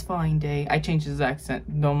on this fine day? I changed his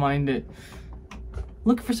accent. Don't mind it.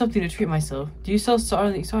 Looking for something to treat myself. Do you sell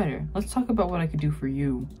Starling cider? Let's talk about what I could do for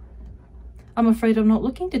you. I'm afraid I'm not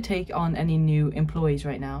looking to take on any new employees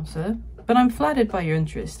right now, sir. But I'm flattered by your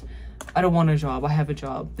interest. I don't want a job. I have a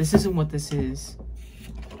job. This isn't what this is.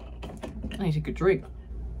 I need to take a drink.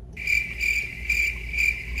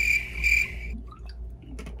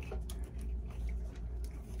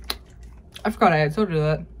 I forgot I had told her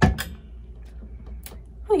that.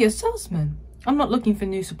 Oh, you're a salesman. I'm not looking for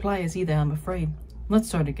new suppliers either, I'm afraid. Let's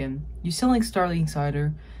start again. You selling Starling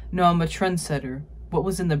cider? No, I'm a trendsetter. What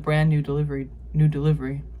was in the brand new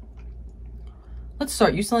delivery? Let's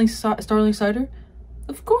start. You selling Starling cider?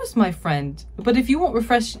 Of course, my friend. But if you want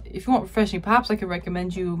refreshing, perhaps I could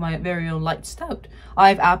recommend you my very own light stout. I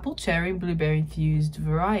have apple, cherry, and blueberry infused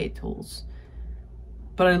varietals.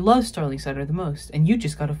 But I love Starling cider the most, and you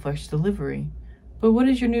just got a fresh delivery. But what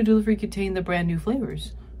does your new delivery contain the brand new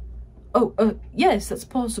flavors? Oh, yes, that's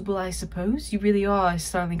possible, I suppose. You really are a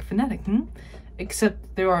Starling fanatic,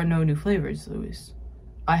 Except there are no new flavors, Lewis.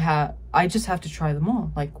 I just have to try them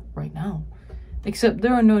all, like right now. Except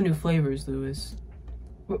there are no new flavors, Lewis.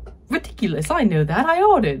 Ridiculous, I know that. I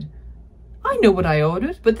ordered. I know what I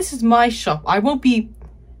ordered, but this is my shop. I won't be...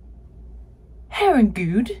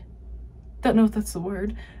 harangued. Don't know if that's the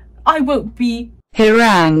word. I won't be...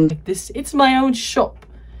 harangued. Like this. It's my own shop.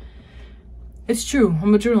 It's true.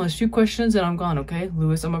 I'm a journalist. 2 questions and I'm gone, okay?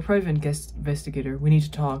 Lewis, I'm a private investigator. We need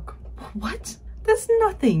to talk. What? That's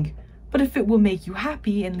nothing. But if it will make you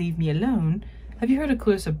happy and leave me alone... Have you heard of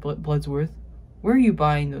Clarissa Bloodsworth? Where are you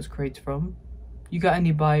buying those crates from? You got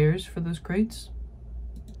any buyers for those crates?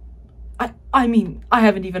 I mean, I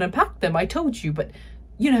haven't even unpacked them, I told you, but,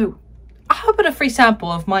 you know, how about a free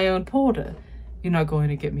sample of my own porter? You're not going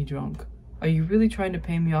to get me drunk. Are you really trying to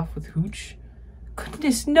pay me off with hooch?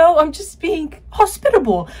 Goodness, no, I'm just being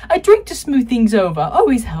hospitable. I drink to smooth things over,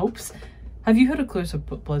 always helps. Have you heard of Clarissa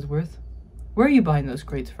Bloodsworth? Where are you buying those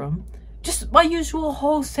crates from? Just my usual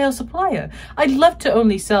wholesale supplier. I'd love to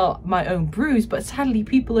only sell my own brews, but sadly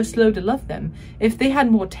people are slow to love them. If they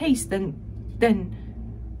had more taste, then...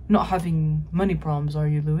 Not having money problems, are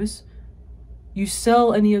you, Lewis? You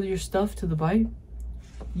sell any of your stuff to the Bite?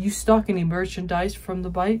 You stock any merchandise from the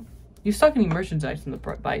Bite? You stock any merchandise from the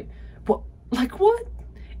Bite? What? Like what?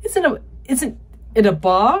 Isn't it a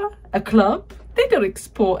bar? A club? They don't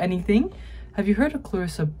export anything. Have you heard of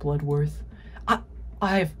Clarissa Bloodworth?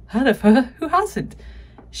 I've heard of her. Who hasn't?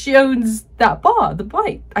 She owns that bar, the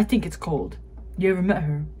Bite, I think it's called. You ever met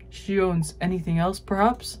her? She owns anything else,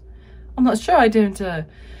 perhaps? I'm not sure.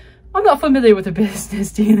 I'm not familiar with her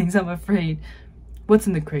business dealings, I'm afraid. What's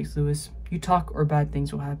in the crates, Lewis? You talk or bad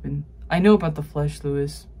things will happen. I know about the flesh,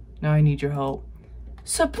 Lewis. Now I need your help.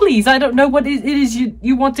 So please, I don't know what it is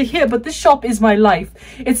you want to hear, but this shop is my life.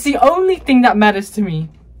 It's the only thing that matters to me.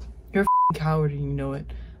 You're a f***ing coward and you know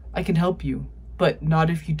it. I can help you, but not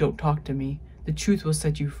if you don't talk to me. The truth will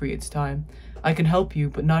set you free, it's time. I can help you,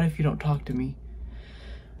 but not if you don't talk to me.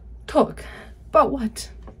 Talk? About what?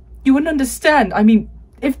 You wouldn't understand. I mean,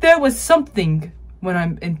 if there was something... When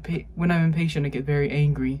I'm impatient, I get very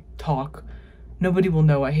angry. Talk. Nobody will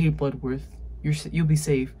know. I hate Bloodworth. You'll be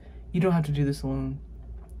safe. You don't have to do this alone.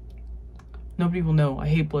 Nobody will know. I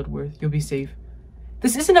hate Bloodworth. You'll be safe.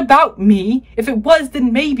 This isn't about me. If it was,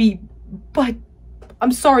 then maybe. But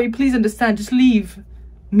I'm sorry. Please understand. Just leave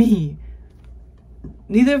me.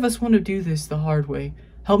 Neither of us want to do this the hard way.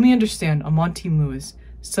 Help me understand. I'm on Team Lewis.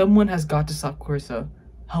 Someone has got to stop Clarissa.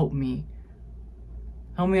 Help me.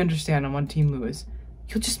 Help me understand. I'm on Team Lewis.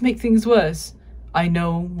 You'll just make things worse. I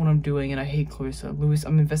know what I'm doing and I hate Clarissa. Lewis,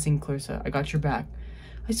 I'm investing in Clarissa. I got your back.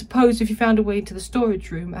 I suppose if you found a way into the storage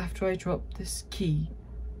room after I dropped this key.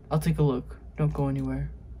 I'll take a look. Don't go anywhere.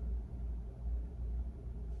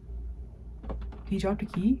 He dropped a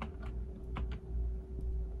key?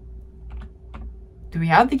 Do we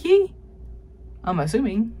have the key? I'm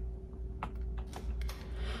assuming.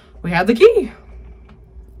 We have the key!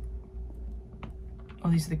 Oh,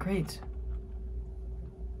 these are the crates.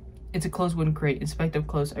 It's a closed wooden crate. Inspect up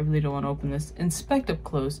close. I really don't want to open this. Inspect up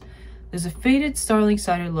close. There's a faded Starling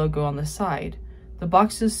Cider logo on the side. The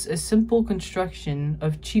box is a simple construction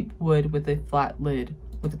of cheap wood with a flat lid.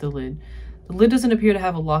 Look at the lid. The lid doesn't appear to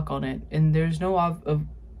have a lock on it, and there's no obvious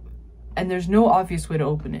way to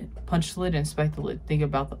open it. Punch the lid and inspect the lid. Think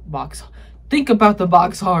about the box. Think about the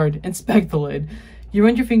box hard. Inspect the lid. You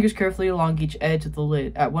run your fingers carefully along each edge of the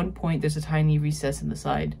lid. At one point, there's a tiny recess in the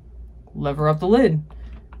side. Lever up the lid.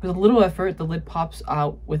 With a little effort, the lid pops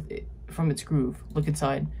out from its groove. Look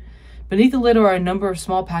inside. Beneath the lid are a number of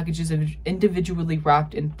small packages individually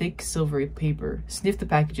wrapped in thick silvery paper. Sniff the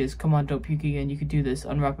packages. Come on, don't puke again. You could do this.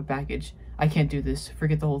 Unwrap a package. I can't do this.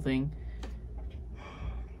 Forget the whole thing.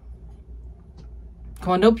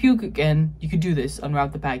 Come on, don't puke again. You could do this.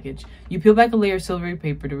 Unwrap the package. You peel back a layer of silvery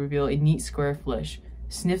paper to reveal a neat square of flesh.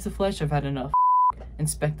 Sniff the flesh. I've had enough.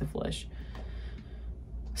 Inspect the flesh.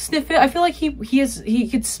 Sniff it. I feel like he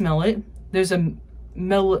could smell it. There's a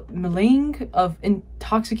melange of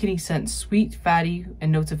intoxicating scent, sweet, fatty, and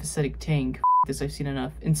notes of acidic tang. This I've seen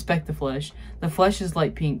enough. Inspect the flesh. The flesh is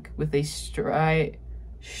light pink with a striated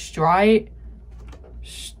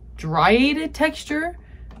texture.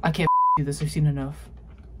 I can't do this. I've seen enough.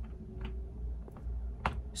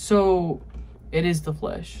 So, it is the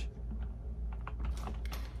flesh.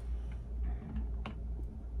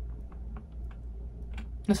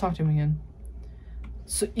 Let's talk to him again.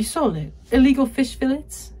 So, you sold it? Illegal fish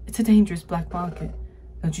fillets? It's a dangerous black market.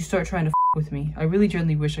 Don't you start trying to with me. I really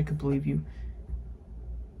genuinely wish I could believe you.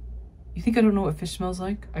 You think I don't know what fish smells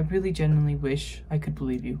like? I really genuinely wish I could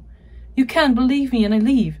believe you. You can believe me and I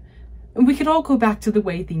leave. And we can all go back to the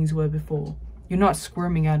way things were before. You're not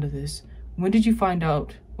squirming out of this. When did you find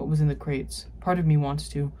out what was in the crates? Part of me wants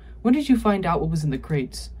to. When did you find out what was in the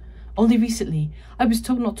crates? Only recently. I was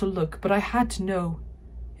told not to look, but I had to know.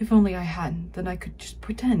 If only I hadn't, then I could just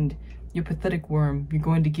pretend. You pathetic worm. You're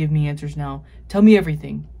going to give me answers now. Tell me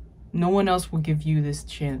everything. No one else will give you this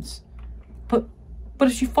chance. But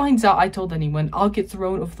if she finds out I told anyone, I'll get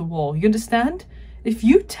thrown off the wall. You understand? If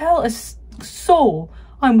you tell a soul,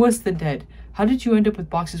 I'm worse than dead. How did you end up with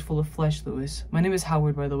boxes full of flesh, Lewis? My name is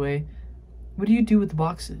Howard, by the way. What do you do with the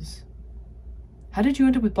boxes? How did you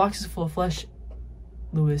end up with boxes full of flesh,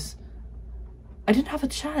 Lewis? I didn't have a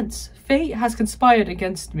chance. Fate has conspired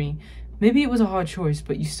against me. Maybe it was a hard choice,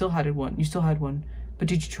 but you still had one. You still had one. But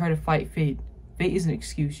did you try to fight fate? Fate is an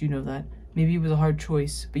excuse, you know that. Maybe it was a hard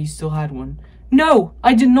choice, but you still had one. No,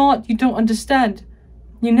 I did not. You don't understand.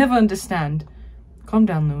 You never understand. Calm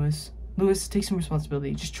down, Lewis. Lewis, take some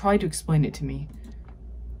responsibility. Just try to explain it to me.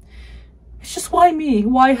 It's just why me?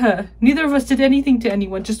 Why her? Neither of us did anything to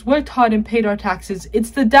anyone. Just worked hard and paid our taxes. It's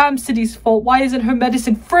the damn city's fault. Why isn't her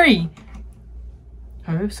medicine free?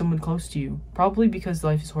 Her? Someone close to you. Probably because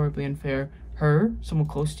life is horribly unfair. Her? Someone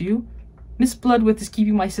close to you? Miss Bloodworth is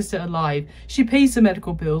keeping my sister alive. She pays the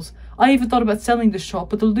medical bills. I even thought about selling the shop,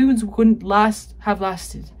 but the loons wouldn't have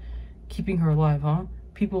lasted. Keeping her alive, huh?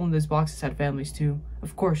 People in those boxes had families too.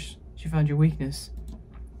 Of course, she found your weakness.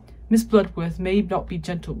 Miss Bloodworth may not be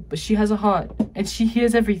gentle, but she has a heart, and she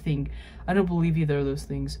hears everything. I don't believe either of those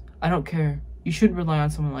things. I don't care. You shouldn't rely on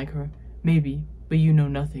someone like her. Maybe, but you know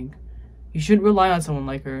nothing. You shouldn't rely on someone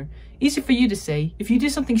like her. Easy for you to say. If you do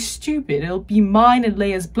something stupid, it'll be mine and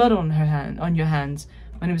Leia's blood on your hands.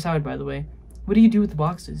 My name is Howard, by the way. What do you do with the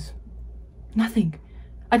boxes? Nothing.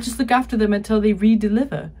 I just look after them until they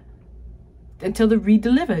redeliver. Until they're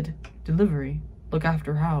redelivered. Delivery. Look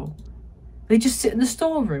after how? They just sit in the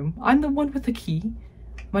storeroom. I'm the one with the key.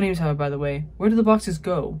 My name is Howard, by the way. Where do the boxes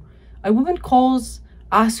go? A woman calls,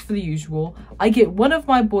 asks for the usual. I get one of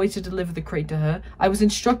my boys to deliver the crate to her. I was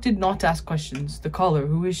instructed not to ask questions. The caller,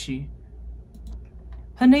 who is she?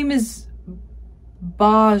 Her name is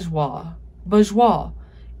Bourgeois. Bourgeois.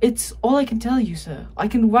 It's all I can tell you, sir. I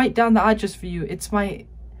can write down the address for you. It's my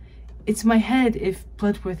head if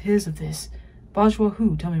Bloodworth hears of this. Bourgeois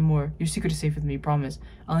who? Tell me more. Your secret is safe with me, promise.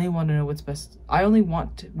 I only want to know what's best. I only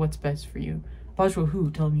want what's best for you. Bourgeois who?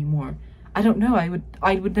 Tell me more. I don't know.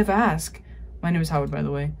 I would never ask. My name is Howard, by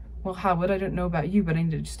the way. Well, Howard, I don't know about you, but I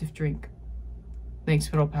need a stiff drink. Thanks,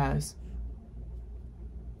 but I'll pass.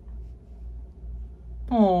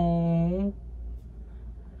 Oh.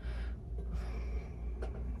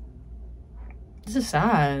 This is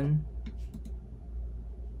sad.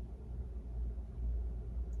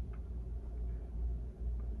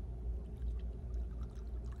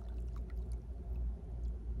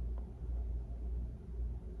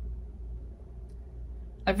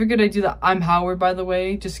 I figured I'd do that. I'm Howard, by the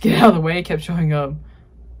way. Just get out of the way. It kept showing up.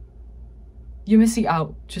 You're missing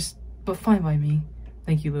out. But fine by me.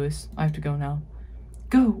 Thank you, Lewis. I have to go now.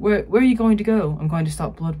 Go. Where are you going to go? I'm going to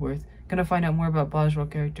stop Bloodworth. Gonna find out more about Bajwal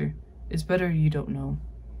character. It's better you don't know.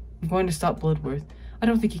 I'm going to stop Bloodworth. I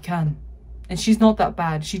don't think you can. And she's not that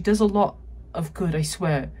bad. She does a lot of good, I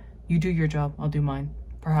swear. You do your job. I'll do mine.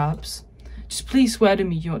 Perhaps. Just please swear to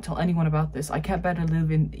me you won't tell anyone about this. I can't bear to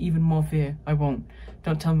live in even more fear. I won't.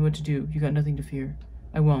 Don't tell me what to do. You got nothing to fear.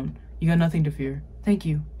 I won't. You got nothing to fear. Thank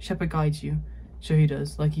you. Shepard guides you. Sure he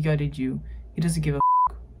does. Like he guided you. He doesn't give a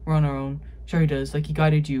f***. We're on our own. Sure he does. Like he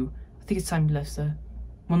guided you. I think it's time we left, sir.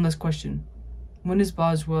 One last question. When is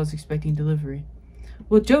Boswell's expecting delivery?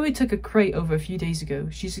 Well, Joey took a crate over a few days ago.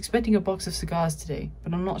 She's expecting a box of cigars today,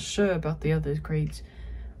 but I'm not sure about the other crates.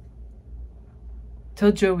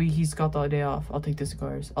 Tell Joey he's got the day off. I'll take the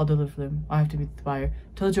cigars. I'll deliver them. I have to meet the buyer.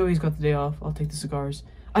 Tell Joey he's got the day off. I'll take the cigars.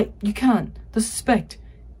 You can't. The suspect.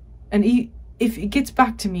 And if it gets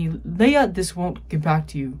back to me, Leia, this won't get back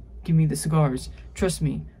to you. Give me the cigars. Trust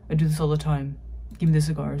me. I do this all the time. Give me the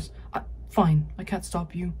cigars. Fine. I can't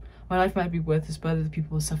stop you. My life might be worthless, but other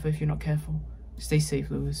people will suffer if you're not careful. Stay safe,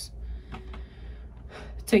 Lewis.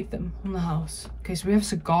 Take them from the house. Okay, so we have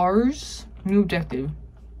cigars. New objective.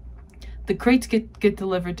 The crates get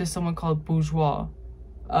delivered to someone called Bourgeois.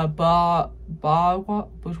 Bourgeois.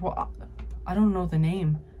 I don't know the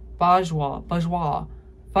name. Bourgeois.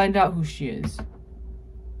 Find out who she is.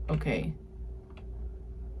 Okay.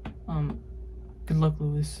 Good luck,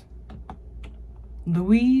 Lewis.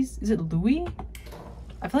 Louise? Is it Louis?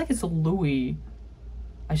 I feel like it's a Louis.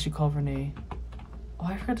 I should call Renee. Oh,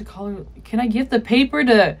 I forgot to call her. Can I give the paper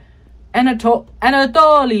to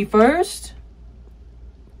Anatoly first?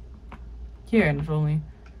 Here, Anatoly.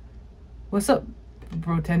 What's up,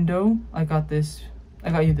 Brotendo? I got this. I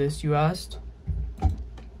got you this. You asked.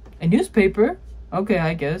 A newspaper? Okay,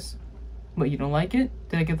 I guess. What, you don't like it?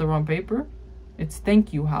 Did I get the wrong paper? It's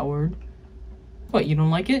thank you, Howard. What, you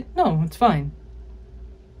don't like it? No, it's fine.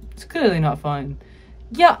 It's clearly not fine.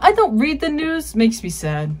 Yeah, I don't read the news. Makes me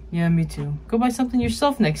sad. Yeah, me too. Go buy something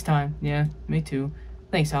yourself next time. Yeah, me too.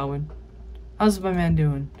 Thanks, Howard. How's my man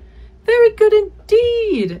doing? Very good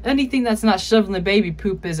indeed. Anything that's not shoveling baby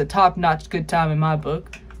poop is a top-notch good time in my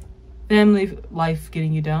book. Family life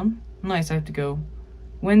getting you down? Nice, I have to go.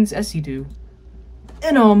 When's Essie due?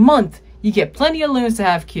 In a month. You get plenty of loans to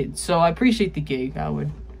have kids, so I appreciate the gig,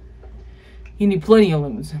 Howard. You need plenty of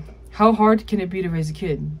loans. How hard can it be to raise a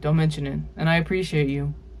kid? Don't mention it. And I appreciate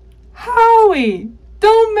you. Howie!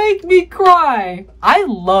 Don't make me cry! I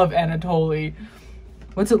love Anatoly.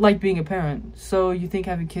 What's it like being a parent? So you think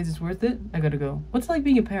having kids is worth it? I gotta go. What's it like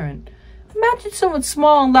being a parent? Imagine someone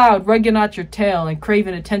small and loud rugging out your tail and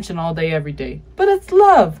craving attention all day every day. But it's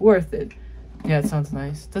love. Worth it. Yeah, it sounds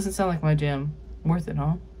nice. Doesn't sound like my jam. Worth it,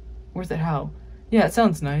 huh? Worth it how? Yeah, it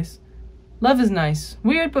sounds nice. Love is nice.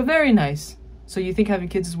 Weird, but very nice. So you think having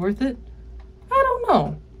kids is worth it? I don't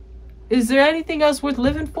know. Is there anything else worth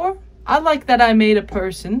living for? I like that I made a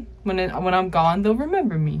person. When I'm gone, they'll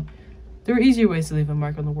remember me. There are easier ways to leave a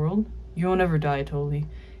mark on the world. You won't ever die, totally.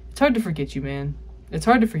 It's hard to forget you, man. It's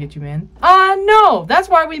hard to forget you, man. I know! That's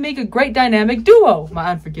why we make a great dynamic duo.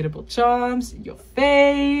 My unforgettable charms, your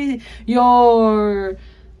face.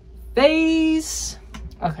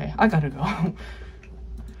 Okay, I gotta go.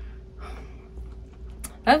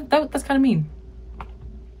 That's kind of mean.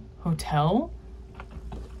 Hotel?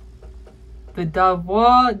 The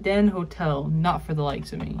Davois Den Hotel. Not for the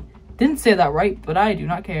likes of me. Didn't say that right, but I do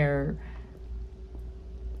not care.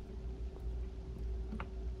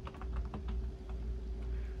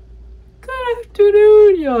 Good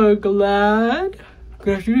afternoon, young lad.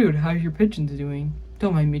 Good afternoon. How's your pigeons doing?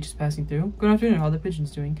 Don't mind me just passing through. Good afternoon. How are the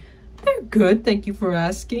pigeons doing? They're good. Thank you for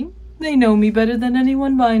asking. They know me better than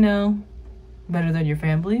anyone by now. Better than your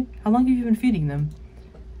family? How long have you been feeding them?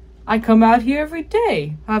 I come out here every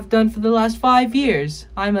day. I've done for the last 5 years.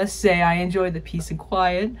 I must say I enjoy the peace and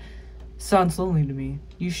quiet. Sounds lonely to me.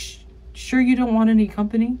 You sure you don't want any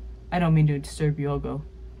company? I don't mean to disturb you. I'll go.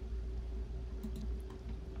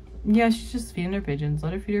 Yeah, she's just feeding her pigeons.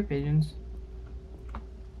 Let her feed her pigeons.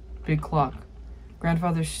 Big clock.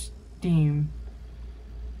 Grandfather Steam.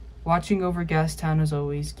 Watching over Gastown as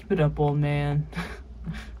always. Keep it up, old man.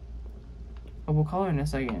 Oh, we'll call her in a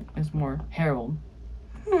second. It's more Harold.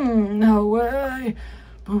 No way.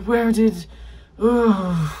 But where did...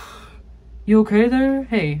 Ugh. You okay there?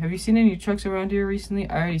 Hey, have you seen any trucks around here recently?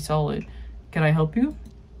 I already saw it. Can I help you?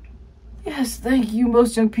 Yes, thank you.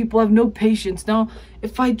 Most young people have no patience. Now,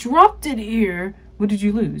 if I dropped it here... What did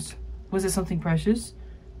you lose? Was it something precious?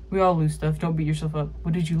 We all lose stuff. Don't beat yourself up.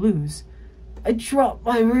 What did you lose? I dropped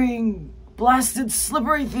my ring. Blasted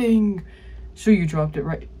slippery thing. Sure you dropped it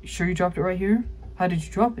right here? How did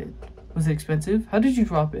you drop it? Was it expensive? How did you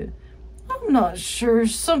drop it? I'm not sure.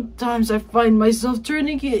 Sometimes I find myself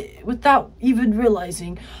turning it without even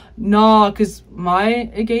realizing. Nah, cause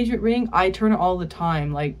my engagement ring, I turn it all the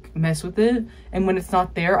time, like mess with it, and when it's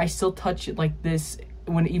not there, I still touch it like this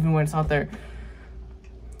even when it's not there.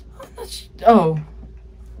 Oh.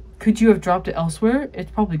 Could you have dropped it elsewhere?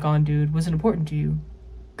 It's probably gone, dude. Was it important to you?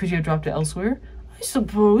 Could you have dropped it elsewhere? I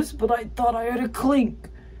suppose, but I thought I heard a clink.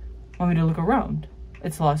 Want me to look around?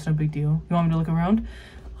 It's lost, no big deal. You want me to look around?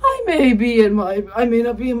 I may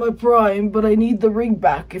not be in my prime, but I need the ring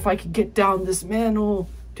back if I could get down this manhole.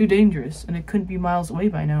 Too dangerous, and it couldn't be miles away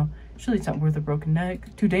by now. Surely it's not worth a broken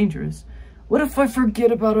neck. Too dangerous. What if I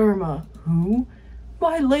forget about Irma? Who?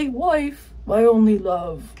 My late wife. My only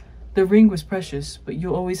love. The ring was precious, but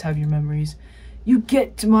you'll always have your memories. You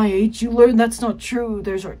get to my age, you learn that's not true.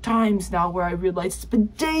 There's times now where I realize it's been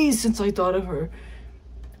days since I thought of her.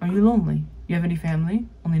 Are you lonely? You have any family?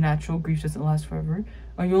 Only natural, grief doesn't last forever.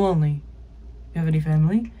 Are you lonely? You have any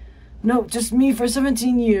family? No, just me for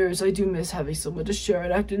 17 years. I do miss having someone to share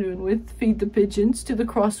an afternoon with. Feed the pigeons, do the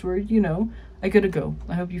crossword, you know. I gotta go.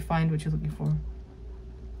 I hope you find what you're looking for.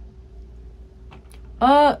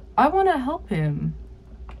 I want to help him.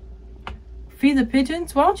 Feed the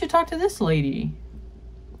pigeons? Why don't you talk to this lady?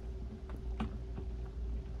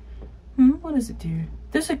 What is it, dear?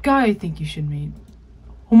 There's a guy I think you should meet.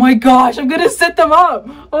 Oh my gosh, I'm gonna set them up!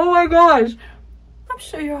 Oh my gosh! I'm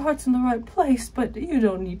sure your heart's in the right place, but you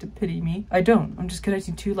don't need to pity me. I don't. I'm just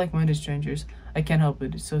connecting two like-minded strangers. I can't help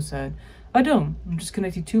it. It's so sad. I don't. I'm just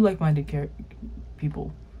connecting two like-minded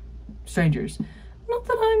people. Strangers. Not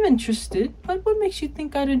that I'm interested, but what makes you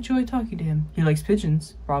think I'd enjoy talking to him? He likes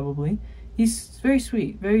pigeons, probably. He's very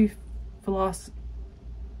sweet, very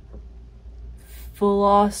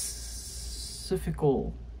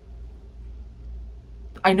philosophical.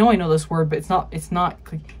 I know this word, but it's not.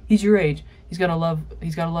 He's your age. He's got a lot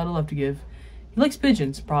of love to give. He likes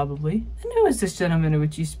pigeons, probably. And who is this gentleman of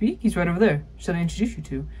which you speak? He's right over there. Should I introduce you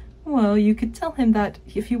to? Well, you could tell him that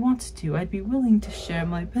if he wants to, I'd be willing to share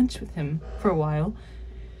my bench with him for a while.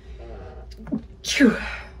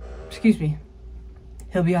 Excuse me.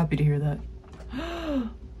 He'll be happy to hear that.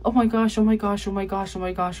 Oh my gosh, oh my gosh, oh my gosh, oh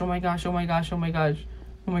my gosh, oh my gosh, oh my gosh, oh my gosh,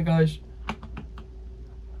 oh my gosh.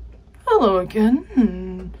 Hello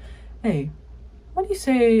again. Hey, what do you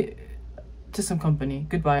say to some company?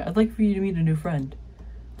 Goodbye. I'd like for you to meet a new friend.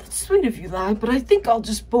 That's sweet of you, lad, but I think I'll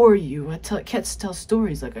just bore you. I can't tell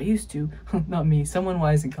stories like I used to. Not me, someone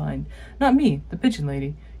wise and kind. Not me, the pigeon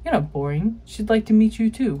lady. You're not boring. She'd like to meet you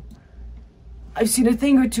too. I've seen a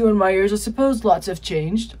thing or two in my ears. I suppose lots have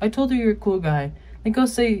changed. I told her you're a cool guy. Then go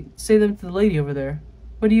say them to the lady over there.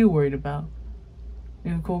 What are you worried about?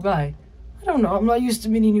 You're a cool guy. I don't know. I'm not used to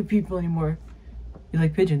meeting new people anymore. You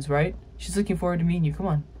like pigeons, right? She's looking forward to meeting you. Come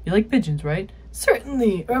on. You like pigeons, right?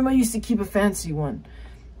 Certainly. Irma used to keep a fancy one.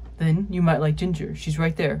 Then you might like Ginger. She's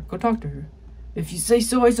right there. Go talk to her. If you say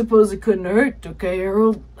so, I suppose it couldn't hurt. Okay,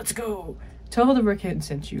 Harold. Let's go. Tell her the Rickhead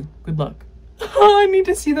sent you. Good luck. I need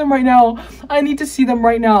to see them right now. I need to see them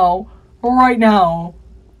right now. Right now.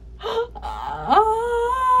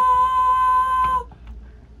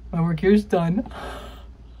 My work here is done.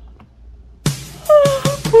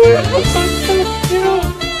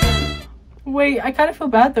 Wait, I kind of feel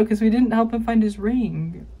bad though because we didn't help him find his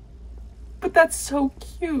ring. But that's so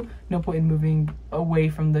cute. No point in moving away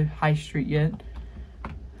from the high street yet.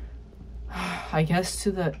 I guess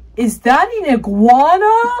to the... Is that an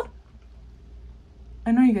iguana?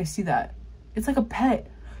 I know you guys see that. It's like a pet.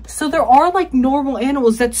 So there are like normal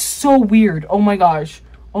animals. That's so weird. Oh my gosh.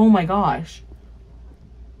 Oh my gosh.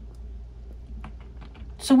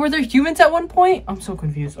 So were there humans at one point? I'm so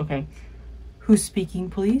confused. Okay. Who's speaking,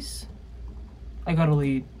 please? I got a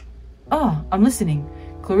lead. Ah, I'm listening.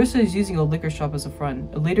 Clarissa is using a liquor shop as a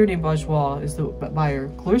front. A lady named Bourgeois is the buyer.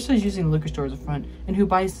 Clarissa is using the liquor store as a front. And who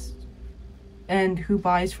buys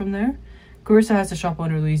from there? Clarissa has the shop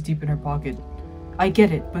owner leads deep in her pocket. I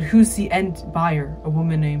get it, but who's the end buyer? A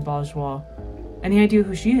woman named Bourgeois. Any idea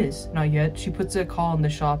who she is? Not yet. She puts a call in the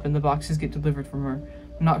shop and the boxes get delivered from her.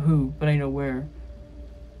 Not who, but I know where.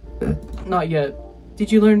 Not yet.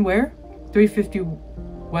 Did you learn where? 350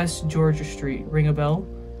 West Georgia Street. Ring a bell?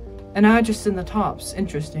 An address in the tops.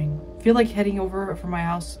 Interesting. Feel like heading over for my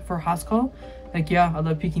house for a house call? Heck yeah, I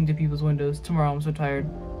love peeking into people's windows. Tomorrow, I'm so tired.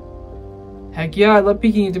 Heck yeah, I love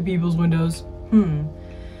peeking into people's windows.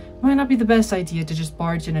 Might not be the best idea to just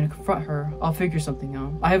barge in and confront her. I'll figure something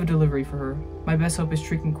out. I have a delivery for her. My best hope is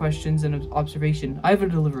tricking questions and observation. I have a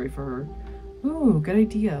delivery for her. Ooh, good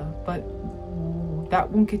idea. But that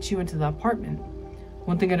won't get you into the apartment.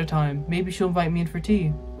 One thing at a time. Maybe she'll invite me in for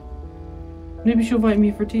tea. Maybe she'll invite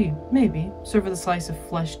me for tea. Maybe. Serve with a slice of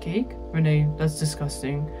flesh cake. Renee, that's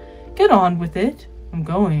disgusting. Get on with it. I'm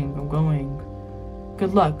going.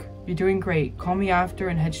 Good luck. You're doing great. Call me after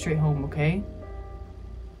and head straight home, okay?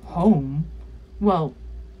 Home? Well,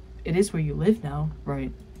 it is where you live now,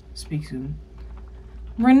 right? Speak soon.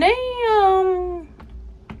 Renee,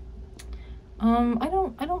 I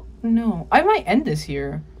don't know. I might end this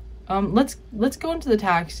here. Let's go into the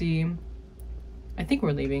taxi. I think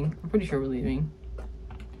we're leaving. I'm pretty sure we're leaving.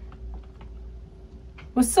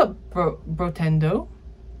 What's up, Brotendo?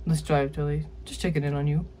 Let's drive, Tully. Just checking in on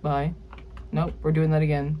you. Bye. Nope, we're doing that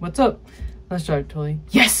again. What's up? Let's drive, Tully.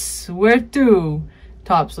 Yes! Where to?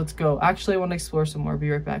 Tops, let's go. Actually, I want to explore some more.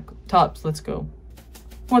 Be right back. Tops, let's go.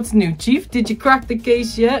 What's new, Chief? Did you crack the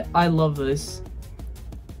case yet? I love this.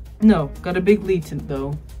 No, got a big lead tint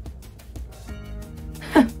though.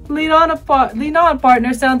 Lean on,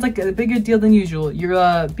 partner. Sounds like a bigger deal than usual.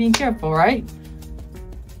 You're being careful, right?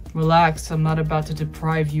 Relax. I'm not about to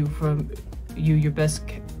deprive you from your best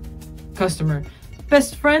customer.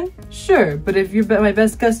 Best friend? Sure, but if you're my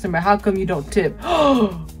best customer, how come you don't tip?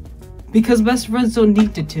 Because best friends don't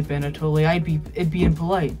need to tip, Anatoly. It'd be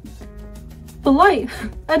impolite. Polite?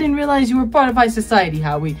 I didn't realize you were part of high society,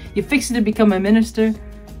 Howie. You fixing to become a minister?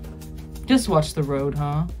 Just watch the road,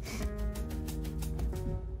 huh?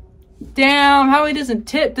 Damn, Howie doesn't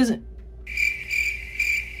tip, doesn't...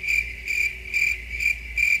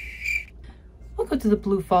 Welcome to the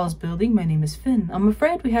Blue Falls building. My name is Finn. I'm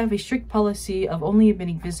afraid we have a strict policy of only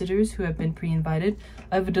admitting visitors who have been pre-invited.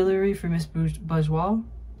 I have a delivery for Miss Bourgeois.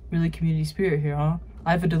 Really community spirit here, huh?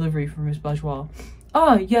 I have a delivery for Miss Bourgeois.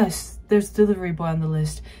 Ah, yes, there's a delivery boy on the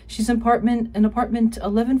list. She's in apartment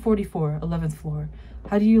 1144, 11th floor.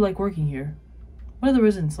 How do you like working here? What are the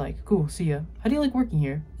residents like? Cool, see ya. How do you like working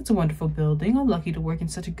here? It's a wonderful building. I'm lucky to work in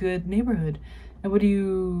such a good neighborhood. And what do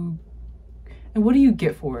you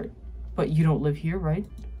get for it? But you don't live here, right?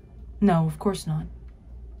 No, of course not.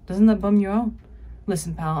 Doesn't that bum you out?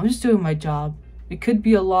 Listen, pal, I'm just doing my job. It could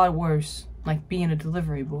be a lot worse, like being a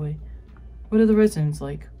delivery boy. What are the residents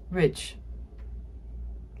like? Rich.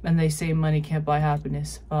 And they say money can't buy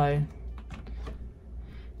happiness. Bye.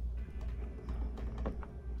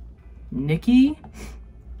 Nikki?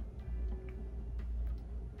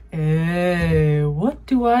 Hey, what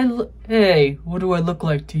do I look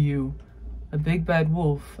like to you? A big bad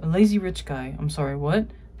wolf. A lazy rich guy. I'm sorry, what?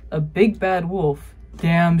 A big bad wolf.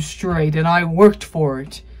 Damn straight, and I worked for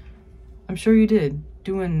it. I'm sure you did.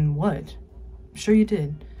 Doing what? I'm sure you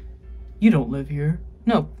did. You don't live here.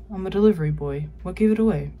 Nope, I'm a delivery boy. What gave it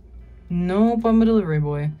away? Nope, I'm a delivery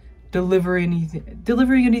boy. Delivering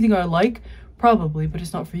anything I like? Probably, but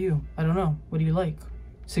it's not for you. I don't know. What do you like?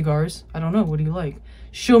 Cigars? I don't know. What do you like?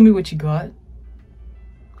 Show me what you got.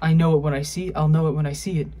 I'll know it when I see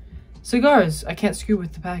it. Cigars! I can't screw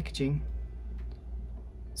with the packaging.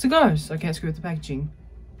 Cigars! I can't screw with the packaging.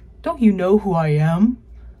 Don't you know who I am?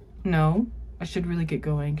 No. I should really get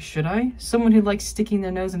going. Should I? Someone who likes sticking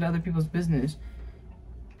their nose into other people's business.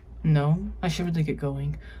 No. I should really get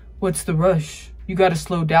going. What's the rush? You gotta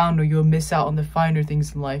slow down or you'll miss out on the finer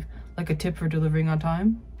things in life. Like a tip for delivering on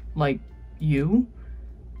time? Like you?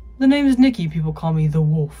 The name is Nikki. People call me the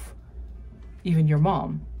Wolf. Even your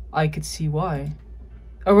mom. I could see why.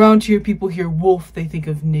 Around here, people hear wolf, they think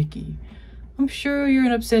of Nikki. I'm sure you're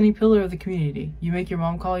an upstanding pillar of the community. You make your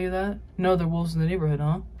mom call you that? No other wolves in the neighborhood,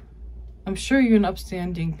 huh? I'm sure you're an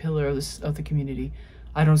upstanding pillar of the community.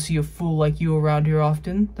 I don't see a fool like you around here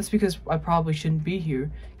often. That's because I probably shouldn't be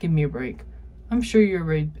here. Give me a break. I'm sure you're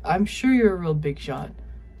a real big shot.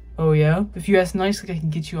 Oh yeah? If you ask nicely, I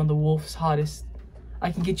can get you on the wolf hottest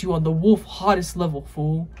level,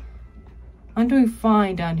 fool. I'm doing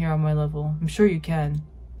fine down here on my level. I'm sure you can.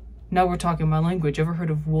 Now we're talking my language. Ever heard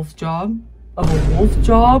of wolf job? Of a wolf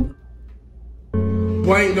job?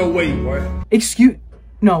 Boy, ain't no way, boy.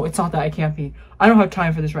 No, it's not that. I can't be. I don't have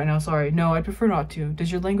time for this right now. Sorry. No, I'd prefer not to. Does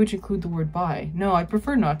your language include the word bye? No, I'd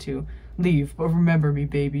prefer not to. Leave, but remember me,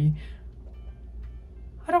 baby.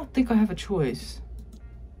 I don't think I have a choice.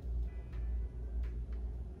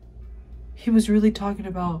 He was really talking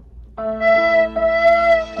about... I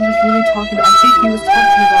think he was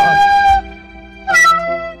talking about...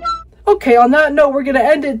 Okay, on that note, we're gonna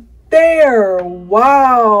end it there.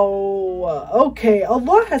 Wow. Okay, a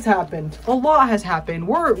lot has happened.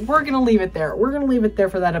 We're gonna leave it there. We're gonna leave it there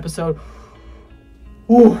for that episode.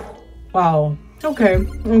 Ooh. Wow. Okay.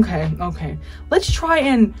 Let's try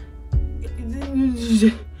and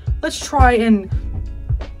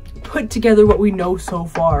put together what we know so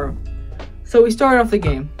far. So we started off the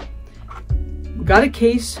game. got a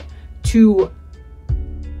case to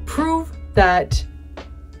prove that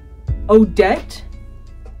Odette's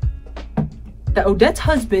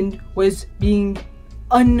husband was being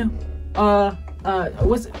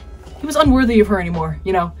he was unworthy of her anymore,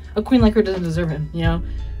 you know. A queen like her doesn't deserve him, you know.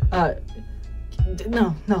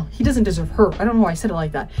 No, he doesn't deserve her. I don't know why I said it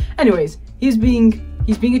like that. Anyways, he's being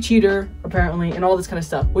a cheater, apparently, and all this kind of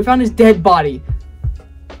stuff. We found his dead body.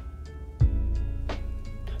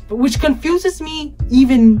 Which confuses me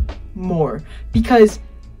even more, because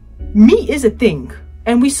meat is a thing.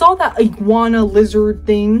 And we saw that iguana lizard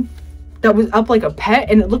thing that was up like a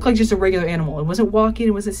pet, and it looked like just a regular animal. It wasn't walking,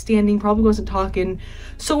 it wasn't standing, probably wasn't talking.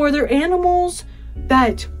 So are there animals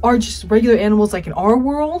that are just regular animals like in our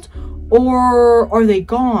world, or are they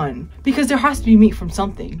gone? Because there has to be meat from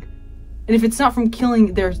something. And if it's not from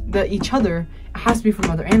killing each other, it has to be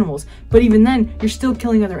from other animals. But even then, you're still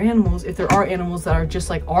killing other animals if there are animals that are just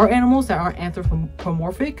like our animals that aren't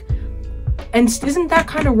anthropomorphic. And isn't that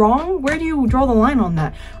kind of wrong? Where do you draw the line on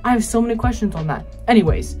that? I have so many questions on that.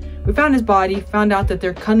 Anyways, we found his body, found out that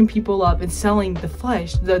they're cutting people up and selling the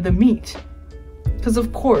flesh, the meat. Because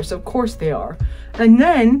of course they are. And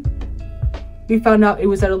then we found out it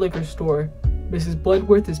was at a liquor store. Mrs.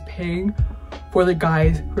 Bloodworth is paying for the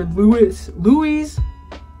guys, for Louis'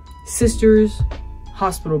 sister's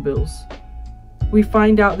hospital bills. We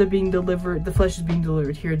find out they're being delivered, the flesh is being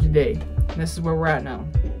delivered here today. And this is where we're at now.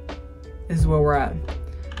 This is where we're at.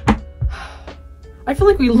 I feel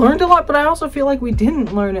like we learned a lot, but I also feel like we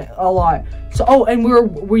didn't learn a lot. So, oh, and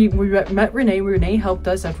we met Renee. Renee helped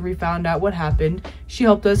us after we found out what happened. She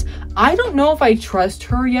helped us. I don't know if I trust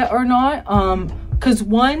her yet or not. Because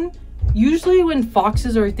one, usually when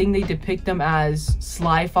foxes are a thing, they depict them as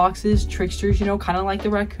sly foxes, tricksters, you know, kind of like the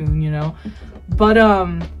raccoon, you know. But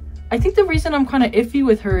I think the reason I'm kind of iffy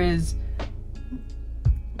with her is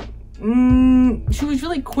she was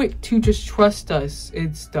really quick to just trust us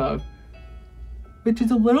and stuff, which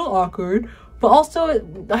is a little awkward. But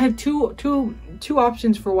also, I have two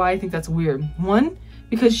options for why I think that's weird. One,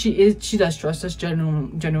 because she does trust us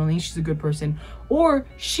genuinely, she's a good person. Or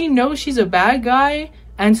she knows she's a bad guy,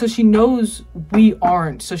 and so she knows we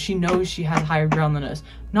aren't, so she knows she has higher ground than us.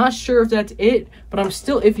 Not sure if that's it, but I'm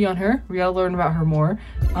still iffy on her. We gotta learn about her more.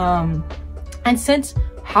 And since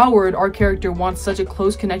Howard, our character, wants such a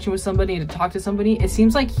close connection with somebody and to talk to somebody, it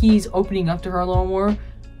seems like he's opening up to her a little more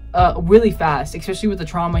really fast, especially with the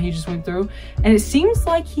trauma he just went through. And it seems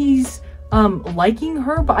like he's liking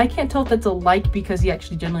her, but I can't tell if that's a like because he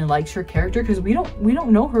actually genuinely likes her character, because we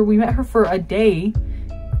don't know her. We met her for a day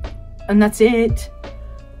and that's it.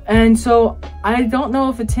 And so I don't know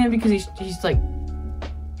if it's him because he's like,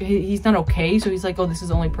 he's not okay, so he's like, oh, this is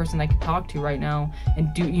the only person I can talk to right now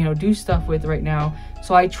and do stuff with right now,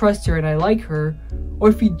 so I trust her and I like her. Or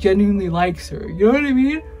if he genuinely likes her, you know what I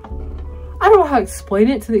mean? I don't know how to explain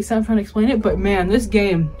it to the extent I'm trying to explain it, but man, this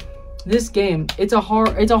game, it's a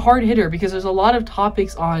hard hitter, because there's a lot of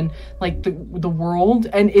topics on like the world,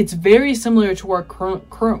 and it's very similar to our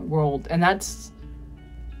current world, and that's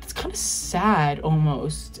kind of sad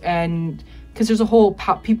almost. And because there's a whole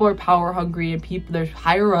people are power hungry, and there's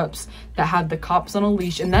higher ups that have the cops on a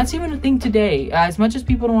leash, and that's even a thing today. As much as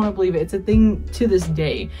people don't want to believe it, it's a thing to this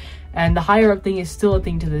day, and the higher up thing is still a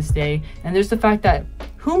thing to this day. And there's the fact that,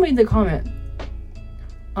 who made the comment?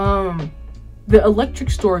 The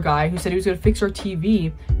electric store guy who said he was going to fix our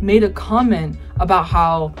TV made a comment about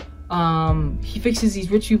how he fixes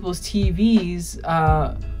these rich people's TVs.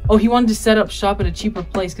 Oh, he wanted to set up shop at a cheaper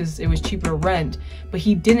place because it was cheaper to rent, but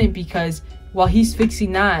he didn't, because while he's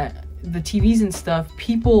fixing that, the TVs and stuff,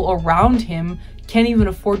 people around him can't even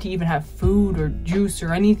afford to even have food or juice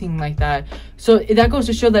or anything like that. So that goes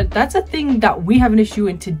to show that that's a thing that we have an issue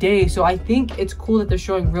in today. So I think it's cool that they're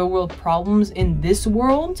showing real world problems in this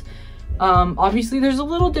world. Obviously there's a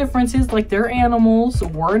little differences, like they're animals,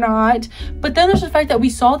 we're not. But then there's the fact that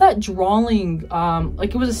we saw that drawing,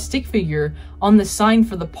 like it was a stick figure on the sign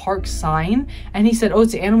for the park sign, and he said, oh,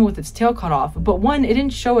 it's an animal with its tail cut off. But one, it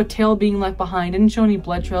didn't show a tail being left behind, it didn't show any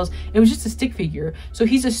blood trails, it was just a stick figure. So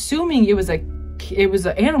he's assuming it was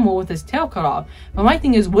an animal with its tail cut off. But my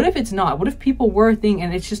thing is, what if it's not? What if people were a thing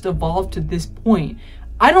and it's just evolved to this point?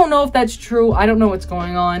 I don't know if that's true. I don't know what's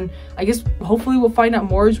going on. I guess hopefully we'll find out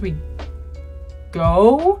more as we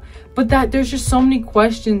go, but that there's just so many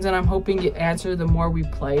questions, and I'm hoping get answered the more we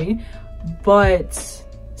play. But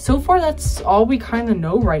so far that's all we kind of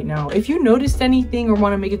know right now. If you noticed anything or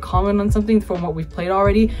want to make a comment on something from what we've played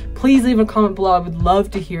already, please leave a comment below. I would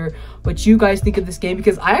love to hear what you guys think of this game,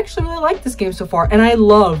 because I actually really like this game so far, and I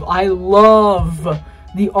love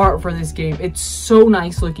the art for this game. It's so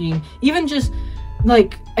nice looking. Even just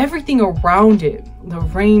like everything around it, the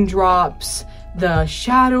raindrops, the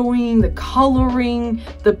shadowing, the coloring,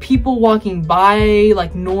 the people walking by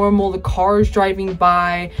like normal, the cars driving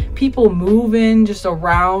by, people moving just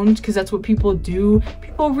around because that's what people do,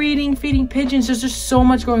 people reading, feeding pigeons. There's just so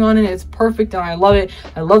much going on and it's perfect and I love it.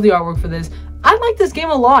 I love the artwork for this. I like this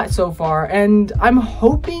game a lot so far and I'm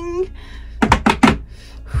hoping,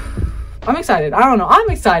 I'm excited. I don't know.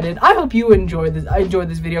 I'm excited. I hope you enjoyed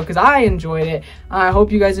this video because I enjoyed it. I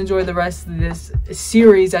hope you guys enjoy the rest of this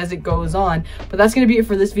series as it goes on. But that's going to be it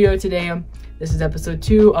for this video today. This is episode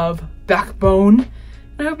 2 of Backbone.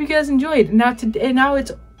 And I hope you guys enjoyed. Now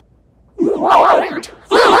it's... I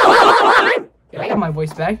got my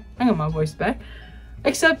voice back.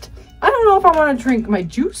 Except, I don't know if I want to drink my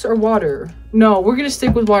juice or water. No, we're going to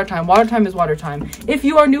stick with water time. Water time is water time. If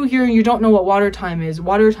you are new here and you don't know what water time is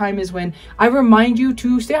when I remind you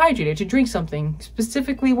to stay hydrated, to drink something.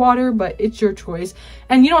 Specifically water, but it's your choice.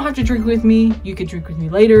 And you don't have to drink with me. You could drink with me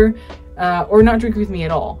later. Or not drink with me at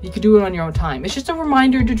all. You could do it on your own time. It's just a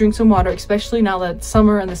reminder to drink some water, especially now that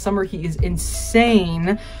summer and the summer heat is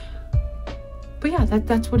insane. But yeah,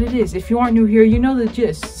 that's what it is. If you aren't new here, you know the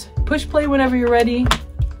gist. Push play whenever you're ready,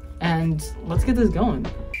 and let's get this going.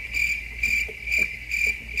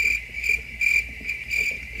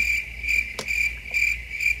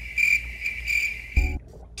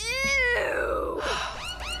 Ew.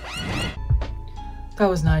 That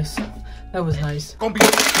was nice. That was nice. Gonna be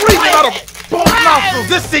breathing out of both nostrils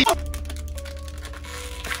this season.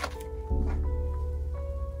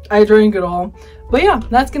 I drank it all. But yeah,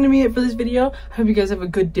 that's gonna be it for this video. I hope you guys have a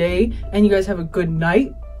good day and you guys have a good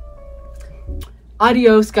night.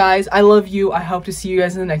 Adios, guys. I love you. I hope to see you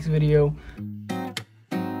guys in the next video.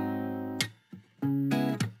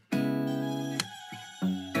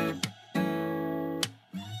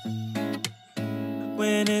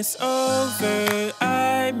 When it's over,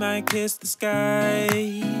 I might kiss the sky.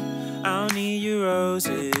 I don't need your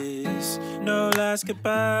roses, no last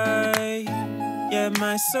goodbye. Yeah,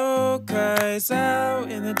 my soul cries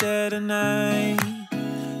out in the dead of night.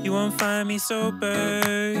 You won't find me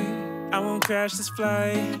sober, I won't crash this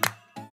flight.